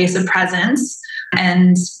space of presence.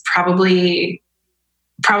 And probably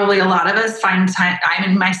a lot of us find time, I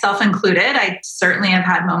mean, myself included, I certainly have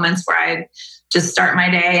had moments where I just start my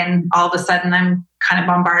day and all of a sudden I'm kind of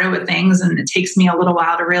bombarded with things. And it takes me a little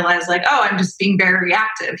while to realize like, oh, I'm just being very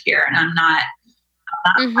reactive here. And I'm not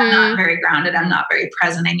very grounded. I'm not very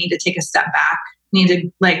present. I need to take a step back. I need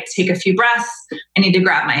to like take a few breaths. I need to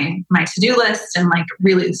grab my to-do list and like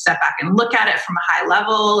really step back and look at it from a high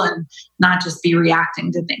level and not just be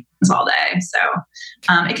reacting to things all day. So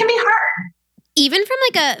it can be hard. Even from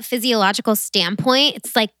like a physiological standpoint,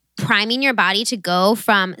 it's like priming your body to go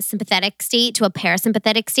from a sympathetic state to a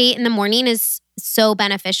parasympathetic state in the morning is so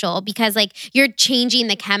beneficial because like you're changing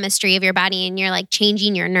the chemistry of your body and you're like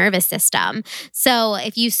changing your nervous system. So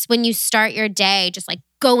when you start your day just like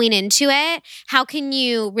going into it, how can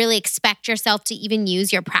you really expect yourself to even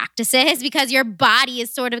use your practices? Because your body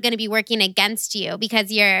is sort of going to be working against you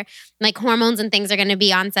because your like hormones and things are going to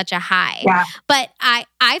be on such a high. Yeah. But I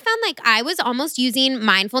found like I was almost using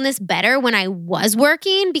mindfulness better when I was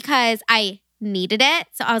working because I needed it.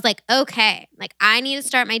 So I was like, okay, like I need to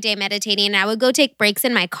start my day meditating. And I would go take breaks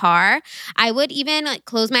in my car. I would even like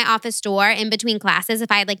close my office door in between classes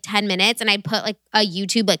if I had like 10 minutes and I'd put like a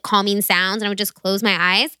YouTube like calming sounds and I would just close my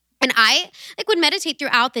eyes. And I like would meditate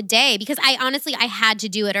throughout the day because I had to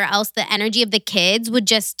do it or else the energy of the kids would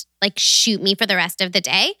just like shoot me for the rest of the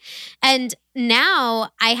day. And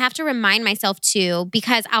now I have to remind myself too,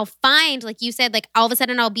 because I'll find, like you said, like all of a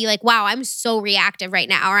sudden I'll be like, wow, I'm so reactive right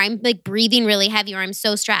now, or I'm like breathing really heavy, or I'm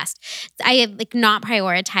so stressed. I have like not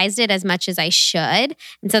prioritized it as much as I should.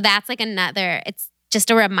 And so that's like it's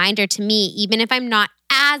just a reminder to me, even if I'm not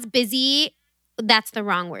as busy, that's the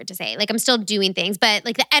wrong word to say. Like I'm still doing things, but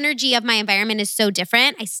like the energy of my environment is so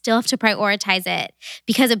different. I still have to prioritize it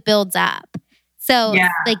because it builds up. So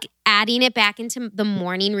like adding it back into the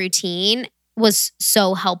morning routine was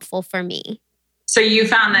so helpful for me. So you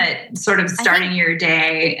found that sort of starting your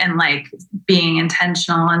day and like being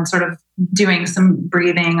intentional and sort of doing some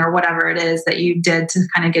breathing or whatever it is that you did to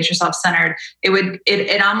kind of get yourself centered,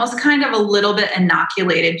 it almost kind of a little bit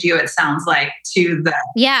inoculated you, it sounds like, to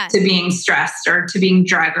being stressed or to being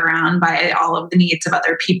dragged around by all of the needs of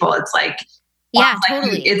other people. It's like,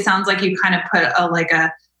 totally. It sounds like you kind of put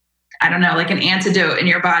an antidote in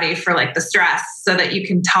your body for like the stress so that you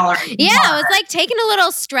can tolerate. Yeah, more. It was like taking a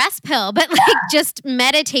little stress pill, but like just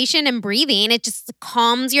meditation and breathing, it just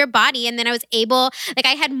calms your body. And then I was able, like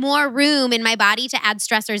I had more room in my body to add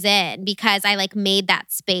stressors in because I like made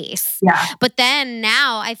that space. Yeah. But then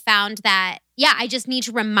now I found that I just need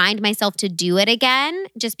to remind myself to do it again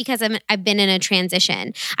just because I've been in a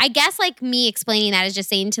transition. I guess like me explaining that is just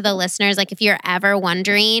saying to the listeners, like if you're ever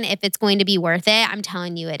wondering if it's going to be worth it, I'm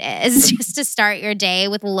telling you it is. Just to start your day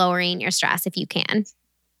with lowering your stress if you can.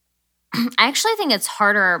 I actually think it's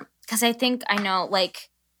harder because I know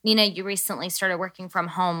like, Nina, you recently started working from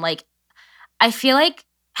home. Like I feel like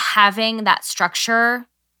having that structure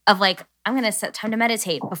of like, I'm going to set time to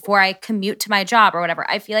meditate before I commute to my job or whatever.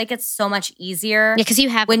 I feel like it's so much easier. Yeah, because you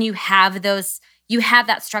have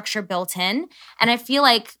that structure built in. And I feel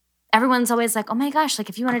like everyone's always like, oh my gosh, like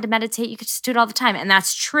if you wanted to meditate, you could just do it all the time. And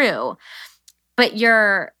that's true. But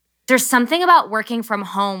there's something about working from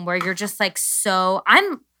home where you're just like, so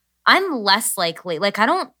I'm less likely. Like I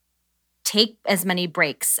don't take as many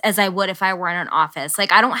breaks as I would if I were in an office.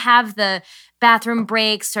 Like I don't have the bathroom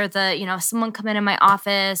breaks or someone come in my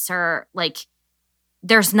office or like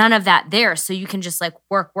there's none of that there. So you can just like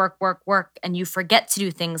work and you forget to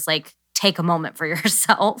do things like take a moment for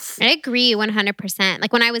yourself. I agree 100%.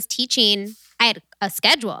 Like when I was teaching, I had a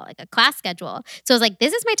schedule, like a class schedule. So I was like,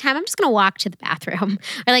 this is my time. I'm just going to walk to the bathroom.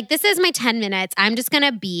 Or like, this is my 10 minutes. I'm just going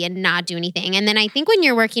to be and not do anything. And then I think when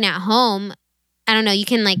you're working at home, I don't know, you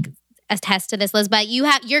can like attest to this, Liz, but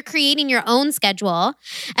you're creating your own schedule.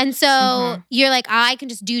 And so you're like, I can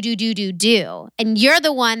just do. And you're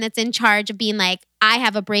the one that's in charge of being like, I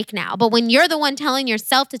have a break now. But when you're the one telling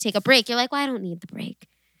yourself to take a break, you're like, well, I don't need the break.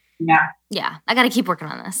 Yeah. I got to keep working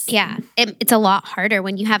on this. Yeah. It's a lot harder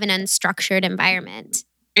when you have an unstructured environment.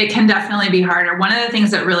 It can definitely be harder. One of the things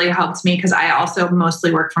that really helped me, because I also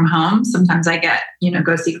mostly work from home. Sometimes I get,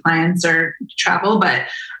 go see clients or travel, but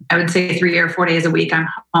I would say 3 or 4 days a week I'm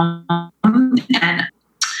home. And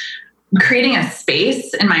creating a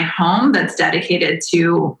space in my home that's dedicated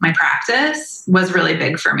to my practice was really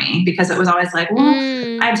big for me, because it was always like, well,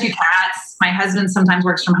 I have 2 cats. My husband sometimes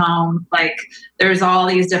works from home. Like, there's all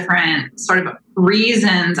these different sort of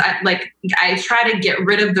reasons. I try to get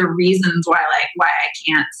rid of the reasons why I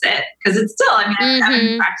can't sit, because it's still, I've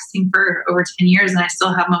been practicing for over 10 years and I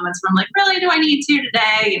still have moments where I'm like, really, do I need to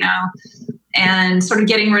today? And sort of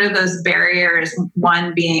getting rid of those barriers.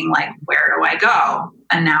 One being like, where do I go?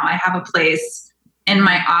 And now I have a place in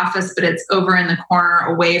my office, but it's over in the corner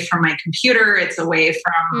away from my computer. It's away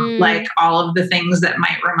from like all of the things that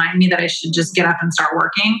might remind me that I should just get up and start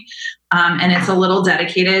working. And it's a little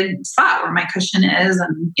dedicated spot where my cushion is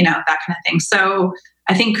and, that kind of thing. So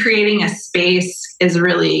I think creating a space is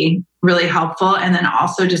really, really helpful. And then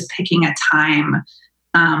also just picking a time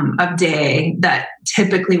of day that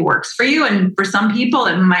typically works for you. And for some people,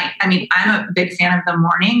 it might, I'm a big fan of the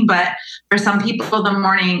morning, but for some people, the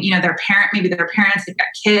morning, maybe their parents, they've got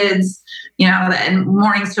kids, and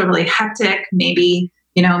morning's totally hectic. Maybe,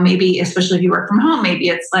 especially if you work from home, maybe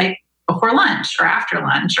it's like before lunch or after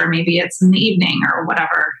lunch, or maybe it's in the evening or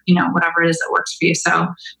whatever, whatever it is that works for you. So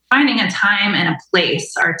finding a time and a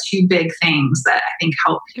place are 2 big things that I think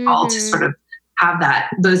help people to sort of have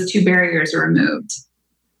those 2 barriers removed.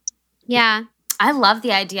 Yeah. I love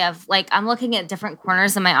the idea of I'm looking at different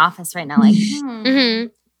corners in my office right now. Like,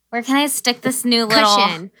 where can I stick this new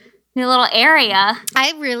little area?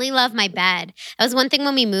 I really love my bed. That was one thing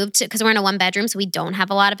when we moved because we're in a 1-bedroom, so we don't have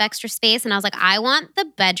a lot of extra space. And I was like, I want the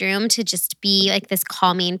bedroom to just be like this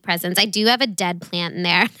calming presence. I do have a dead plant in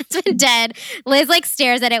there. It's been dead. Liz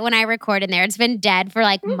stares at it when I record in there. It's been dead for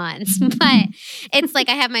months, but it's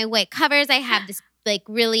I have my white covers. I have this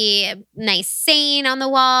really nice saying on the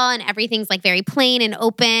wall, and everything's very plain and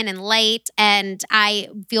open and light. And I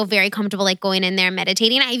feel very comfortable going in there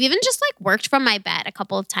meditating. I've even just worked from my bed a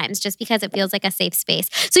couple of times just because it feels like a safe space.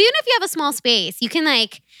 So even if you have a small space, you can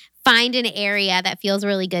find an area that feels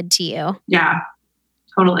really good to you. Yeah,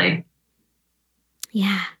 totally.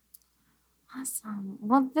 Yeah. Awesome.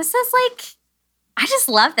 Well, this is I just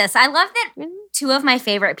love this. I love that 2 of my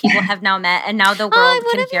favorite people have now met, and now the world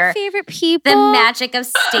can hear your favorite people. The magic of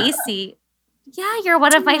Stacy. Yeah, you're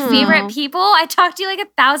one of my favorite people. I talk to you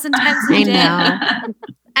 1,000 times a day.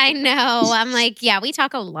 I know. I'm yeah, we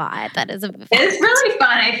talk a lot. It's really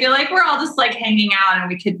fun. I feel like we're all just hanging out, and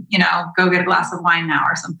we could, go get a glass of wine now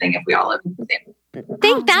or something if we all live in the same.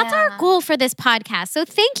 That's our goal for this podcast. So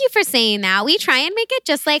thank you for saying that. We try and make it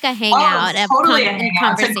just a hangout. Totally a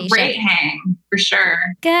hangout. Conversation. It's a great hang, for sure.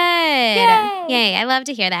 Good. Yay. I love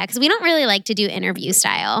to hear that, because we don't really like to do interview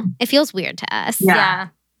style. It feels weird to us. Yeah.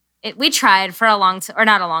 We tried for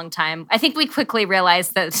not a long time. I think we quickly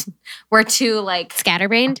realized that we're too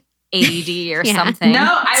scatterbrained. ADD or something.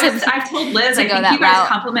 No, I told Liz, I think you guys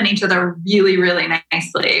complement each other really, really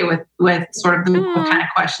nicely with sort of the kind of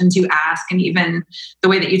questions you ask, and even the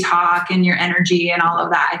way that you talk and your energy and all of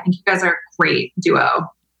that. I think you guys are a great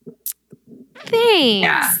duo. Thanks.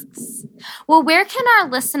 Yeah. Well, where can our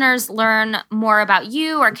listeners learn more about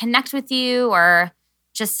you or connect with you, or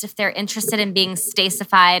just if they're interested in being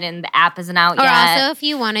Staceified and the app isn't out yet? Or also if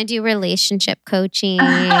you want to do relationship coaching,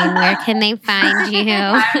 where can they find you?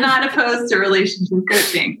 I'm not opposed to relationship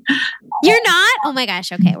coaching. You're not? Oh my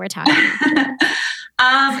gosh. Okay, we're talking. We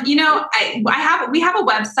have a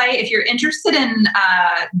website. If you're interested in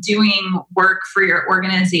doing work for your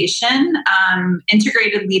organization,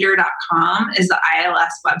 integratedleader.com is the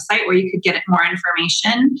ILS website where you could get more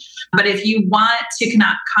information. But if you want to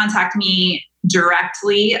contact me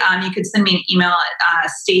directly, you could send me an email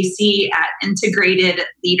at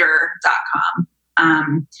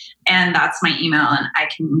stacy@integratedleader.com. And that's my email, and I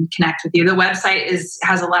can connect with you. The website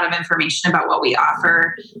has a lot of information about what we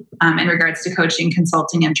offer in regards to coaching,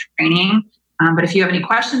 consulting, and training. But if you have any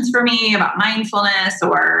questions for me about mindfulness,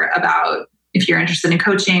 or about if you're interested in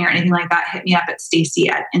coaching or anything like that, hit me up at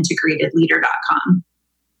stacy@integratedleader.com.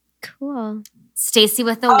 Cool. Stacy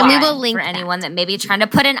with the Y. We will link for anyone that may be trying to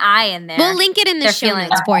put an I in there. We'll link it in the show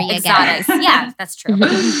notes for you guys. Yeah, that's true.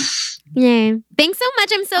 Yeah. Thanks so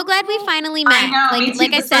much. I'm so glad we finally met. I know, me too.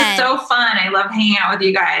 This was so fun. I love hanging out with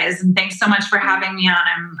you guys, and thanks so much for having me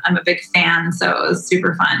on. I'm a big fan, so it was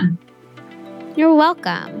super fun. You're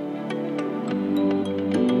welcome.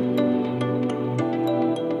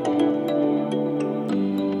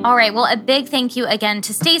 All right. Well, a big thank you again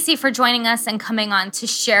to Stacy for joining us and coming on to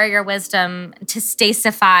share your wisdom to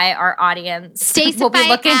Staceify our audience.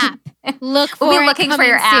 Staceify app. Look for we'll be looking for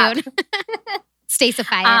your app.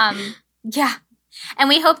 Stacify it. Yeah. And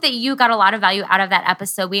we hope that you got a lot of value out of that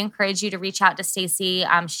episode. We encourage you to reach out to Stacey.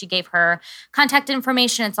 She gave her contact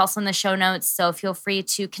information. It's also in the show notes. So feel free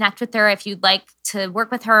to connect with her if you'd like to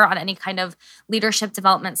work with her on any kind of leadership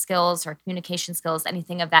development skills or communication skills,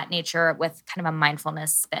 anything of that nature with kind of a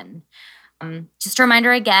mindfulness spin. Just a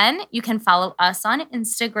reminder again, you can follow us on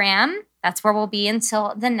Instagram. That's where we'll be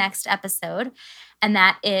until the next episode. And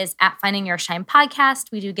that is at Finding Your Shine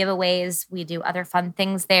Podcast. We do giveaways. We do other fun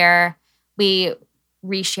things there. We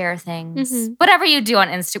reshare things. Mm-hmm. Whatever you do on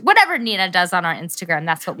Instagram, whatever Nina does on our Instagram,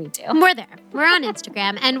 that's what we do. We're there. We're on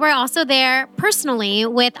Instagram. And we're also there personally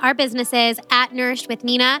with our businesses at Nourished with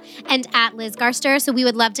Nina and at Liz Garster. So we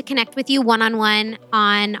would love to connect with you one-on-one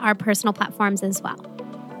on our personal platforms as well.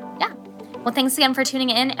 Yeah. Well, thanks again for tuning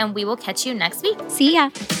in, and we will catch you next week. See ya.